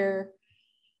down where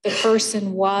the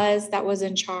person was that was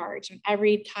in charge. And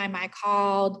every time I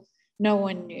called, no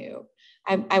one knew.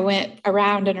 I went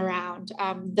around and around.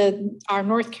 Our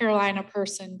North Carolina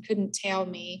person couldn't tell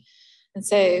me. And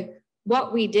so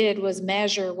what we did was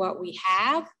measure what we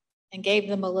have and gave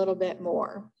them a little bit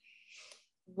more.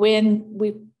 When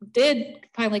we did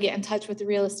finally get in touch with the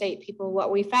real estate people, what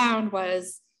we found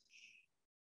was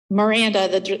Miranda,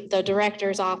 the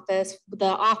director's office, the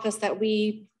office that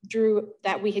we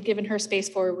had given her space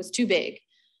for was too big.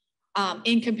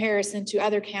 In comparison to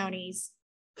other counties,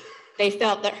 they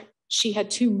felt that she had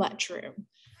too much room.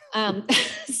 But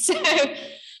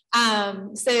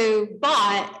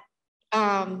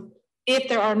if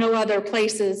there are no other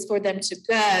places for them to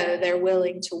go, they're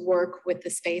willing to work with the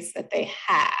space that they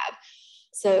have.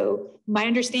 So my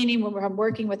understanding when I'm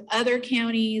working with other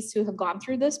counties who have gone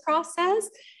through this process,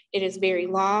 it is very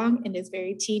long and is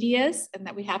very tedious, and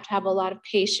that we have to have a lot of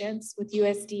patience with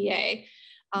USDA.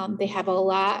 They have a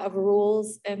lot of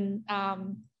rules and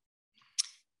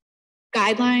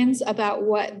guidelines about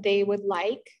what they would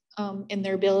like in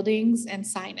their buildings and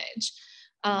signage.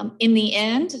 In the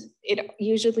end, it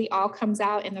usually all comes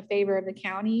out in the favor of the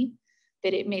county,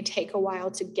 but it may take a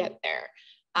while to get there.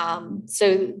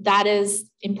 So that is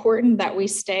important that we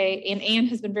stay, and Anne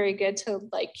has been very good to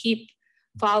like keep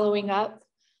following up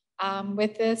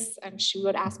with this. And she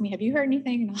would ask me, have you heard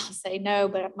anything? And I'll say no,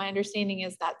 but my understanding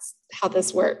is that's how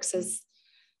this works, is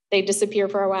they disappear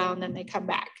for a while and then they come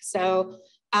back. So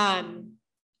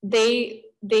they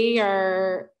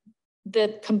are,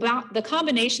 the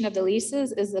combination of the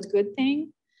leases is a good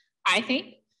thing, I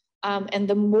think. And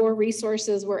the more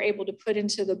resources we're able to put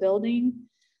into the building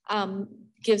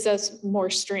gives us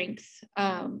more strength.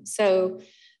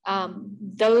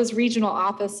 Those regional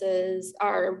offices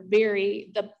are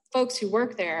the folks who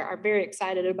work there are very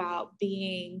excited about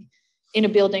being in a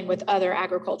building with other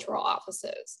agricultural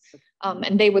offices.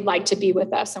 And they would like to be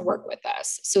with us and work with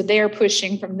us. So they're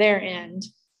pushing from their end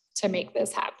to make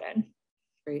this happen.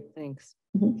 Great, thanks.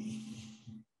 Mm-hmm.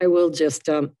 I will just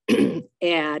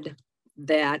add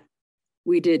that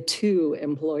we did 2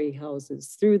 employee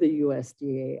houses through the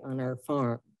USDA on our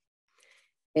farm.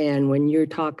 And when you're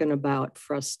talking about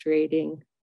frustrating,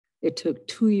 it took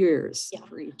 2 years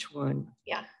for each one.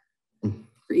 Yeah.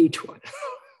 For each one.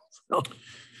 So,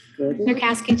 Mayor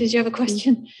Caskey, did you have a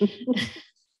question?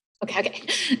 Okay.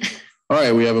 All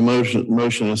right, we have a motion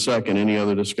and a second. Any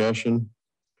other discussion?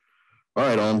 All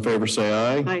right, all in favor say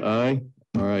aye. Aye. Aye.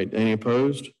 All right, any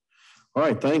opposed? All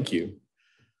right, thank you.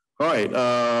 All right,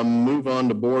 move on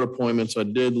to board appointments. I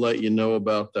did let you know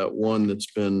about that one that's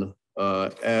been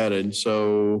added.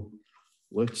 So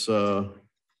let's, so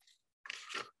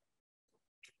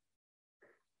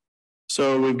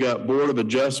we've got Board of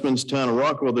Adjustments, Town of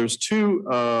Rockwell. There's two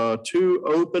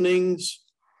openings.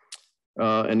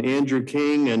 And Andrew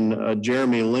King and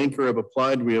Jeremy Linker have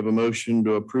applied. Do we have a motion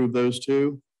to approve those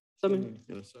two? All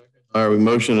right, we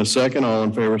motion a second. All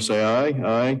in favor say aye.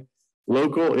 Aye.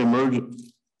 Local emergency.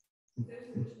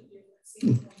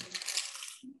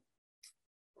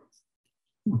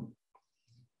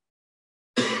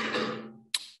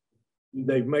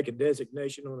 They make a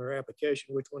designation on their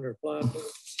application, which one they're applying for.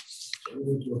 So we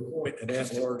need to appoint an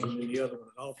at-large and then the other one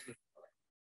an alternate.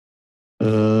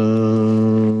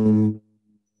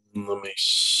 Let me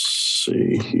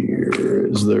see here.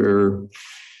 Is there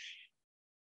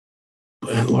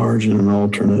at-large and an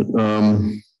alternate?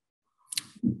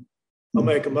 I'll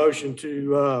make a motion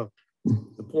to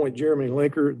appoint Jeremy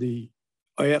Linker, the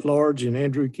at-large, and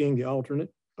Andrew King, the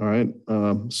alternate. All right,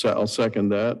 I'll second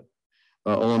that.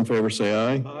 All in favor say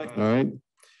aye. Aye. All right.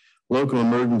 Local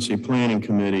Emergency Planning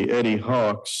Committee, Eddie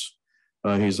Hawks.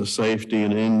 He's a safety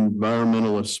and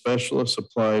environmentalist specialist,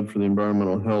 applied for the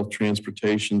environmental health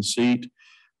transportation seat.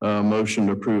 Motion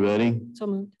to approve, Eddie. So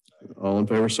moved. All in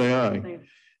favor say aye. Aye.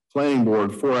 Planning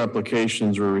Board, 4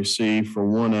 applications were received for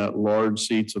 1 at-large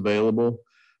seats available.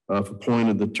 If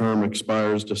appointed, the term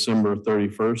expires December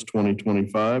 31st,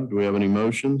 2025. Do we have any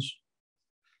motions?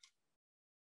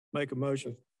 Make a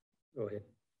motion. Go ahead.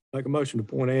 Make a motion to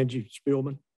appoint Angie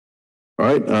Spillman. All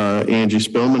right, Angie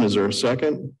Spillman, is there a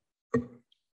second?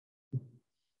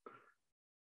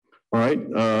 All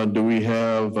right, do we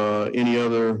have any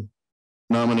other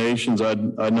nominations?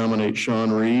 I'd nominate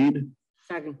Sean Reed.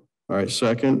 Second. All right,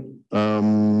 second.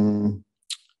 All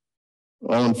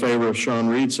in favor of Sean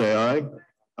Reed, say aye.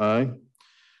 Aye.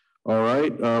 All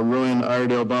right, Rowan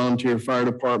Iredale Volunteer Fire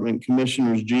Department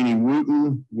Commissioners Jeannie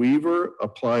Wooten Weaver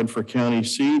applied for county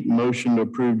seat. Motion to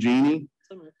approve Jeannie.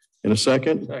 In a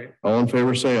second. Second. All in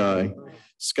favor say aye.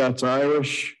 Scott's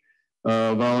Irish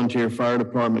Volunteer Fire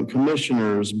Department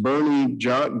Commissioners Bernie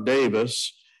Jock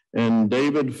Davis and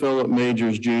David Philip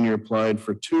Majors Jr. applied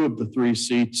for 2 of the 3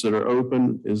 seats that are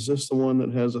open. Is this the one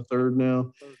that has a third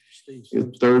now?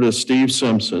 Third is Steve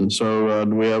Simpson. So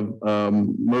do we have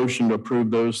motion to approve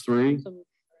those 3?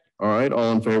 All right,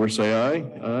 all in favor say aye.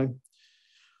 Aye.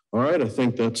 All right, I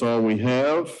think that's all we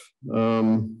have.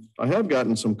 I have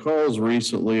gotten some calls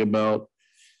recently about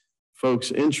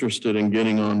folks interested in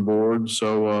getting on board.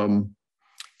 So,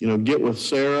 get with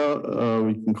Sarah.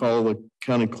 We can call the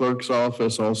county clerk's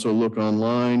office, also look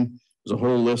online. There's a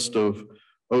whole list of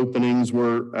openings.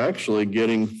 We're actually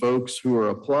getting folks who are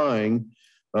applying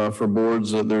for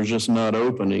boards that there's just not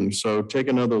opening. So take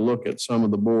another look at some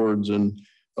of the boards and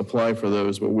apply for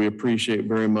those, but we appreciate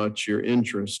very much your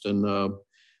interest and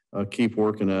keep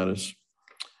working at us.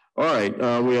 All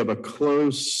right, we have a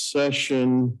closed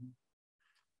session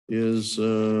is,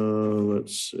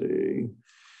 let's see.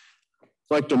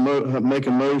 I'd like to make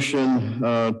a motion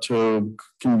to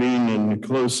convene in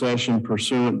closed session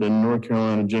pursuant to North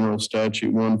Carolina General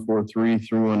Statute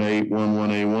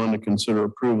 143-318-11A1 to consider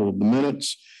approval of the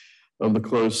minutes of the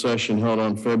closed session held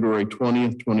on February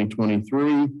 20th,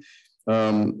 2023.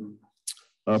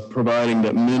 Providing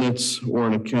that minutes or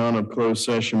an account of closed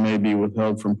session may be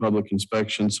withheld from public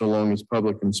inspection so long as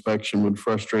public inspection would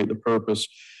frustrate the purpose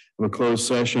of a closed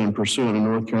session and pursuant to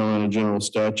North Carolina General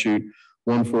Statute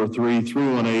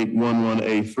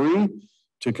 143-318-11A3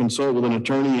 to consult with an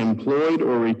attorney employed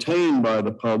or retained by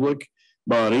the public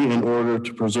body in order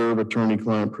to preserve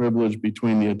attorney-client privilege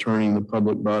between the attorney and the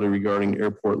public body regarding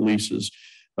airport leases.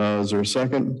 Is there a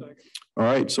second? All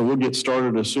right, so we'll get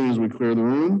started as soon as we clear the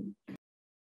room.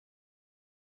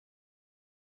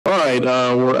 All right,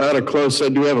 we're out of closed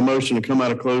session. Do we have a motion to come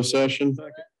out of closed session?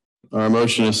 Second. Our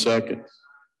motion is second.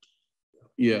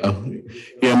 Yeah,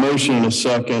 motion and a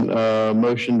second.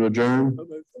 Motion to adjourn.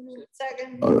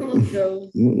 Second. What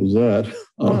was that?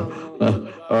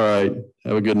 Oh. All right,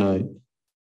 have a good night.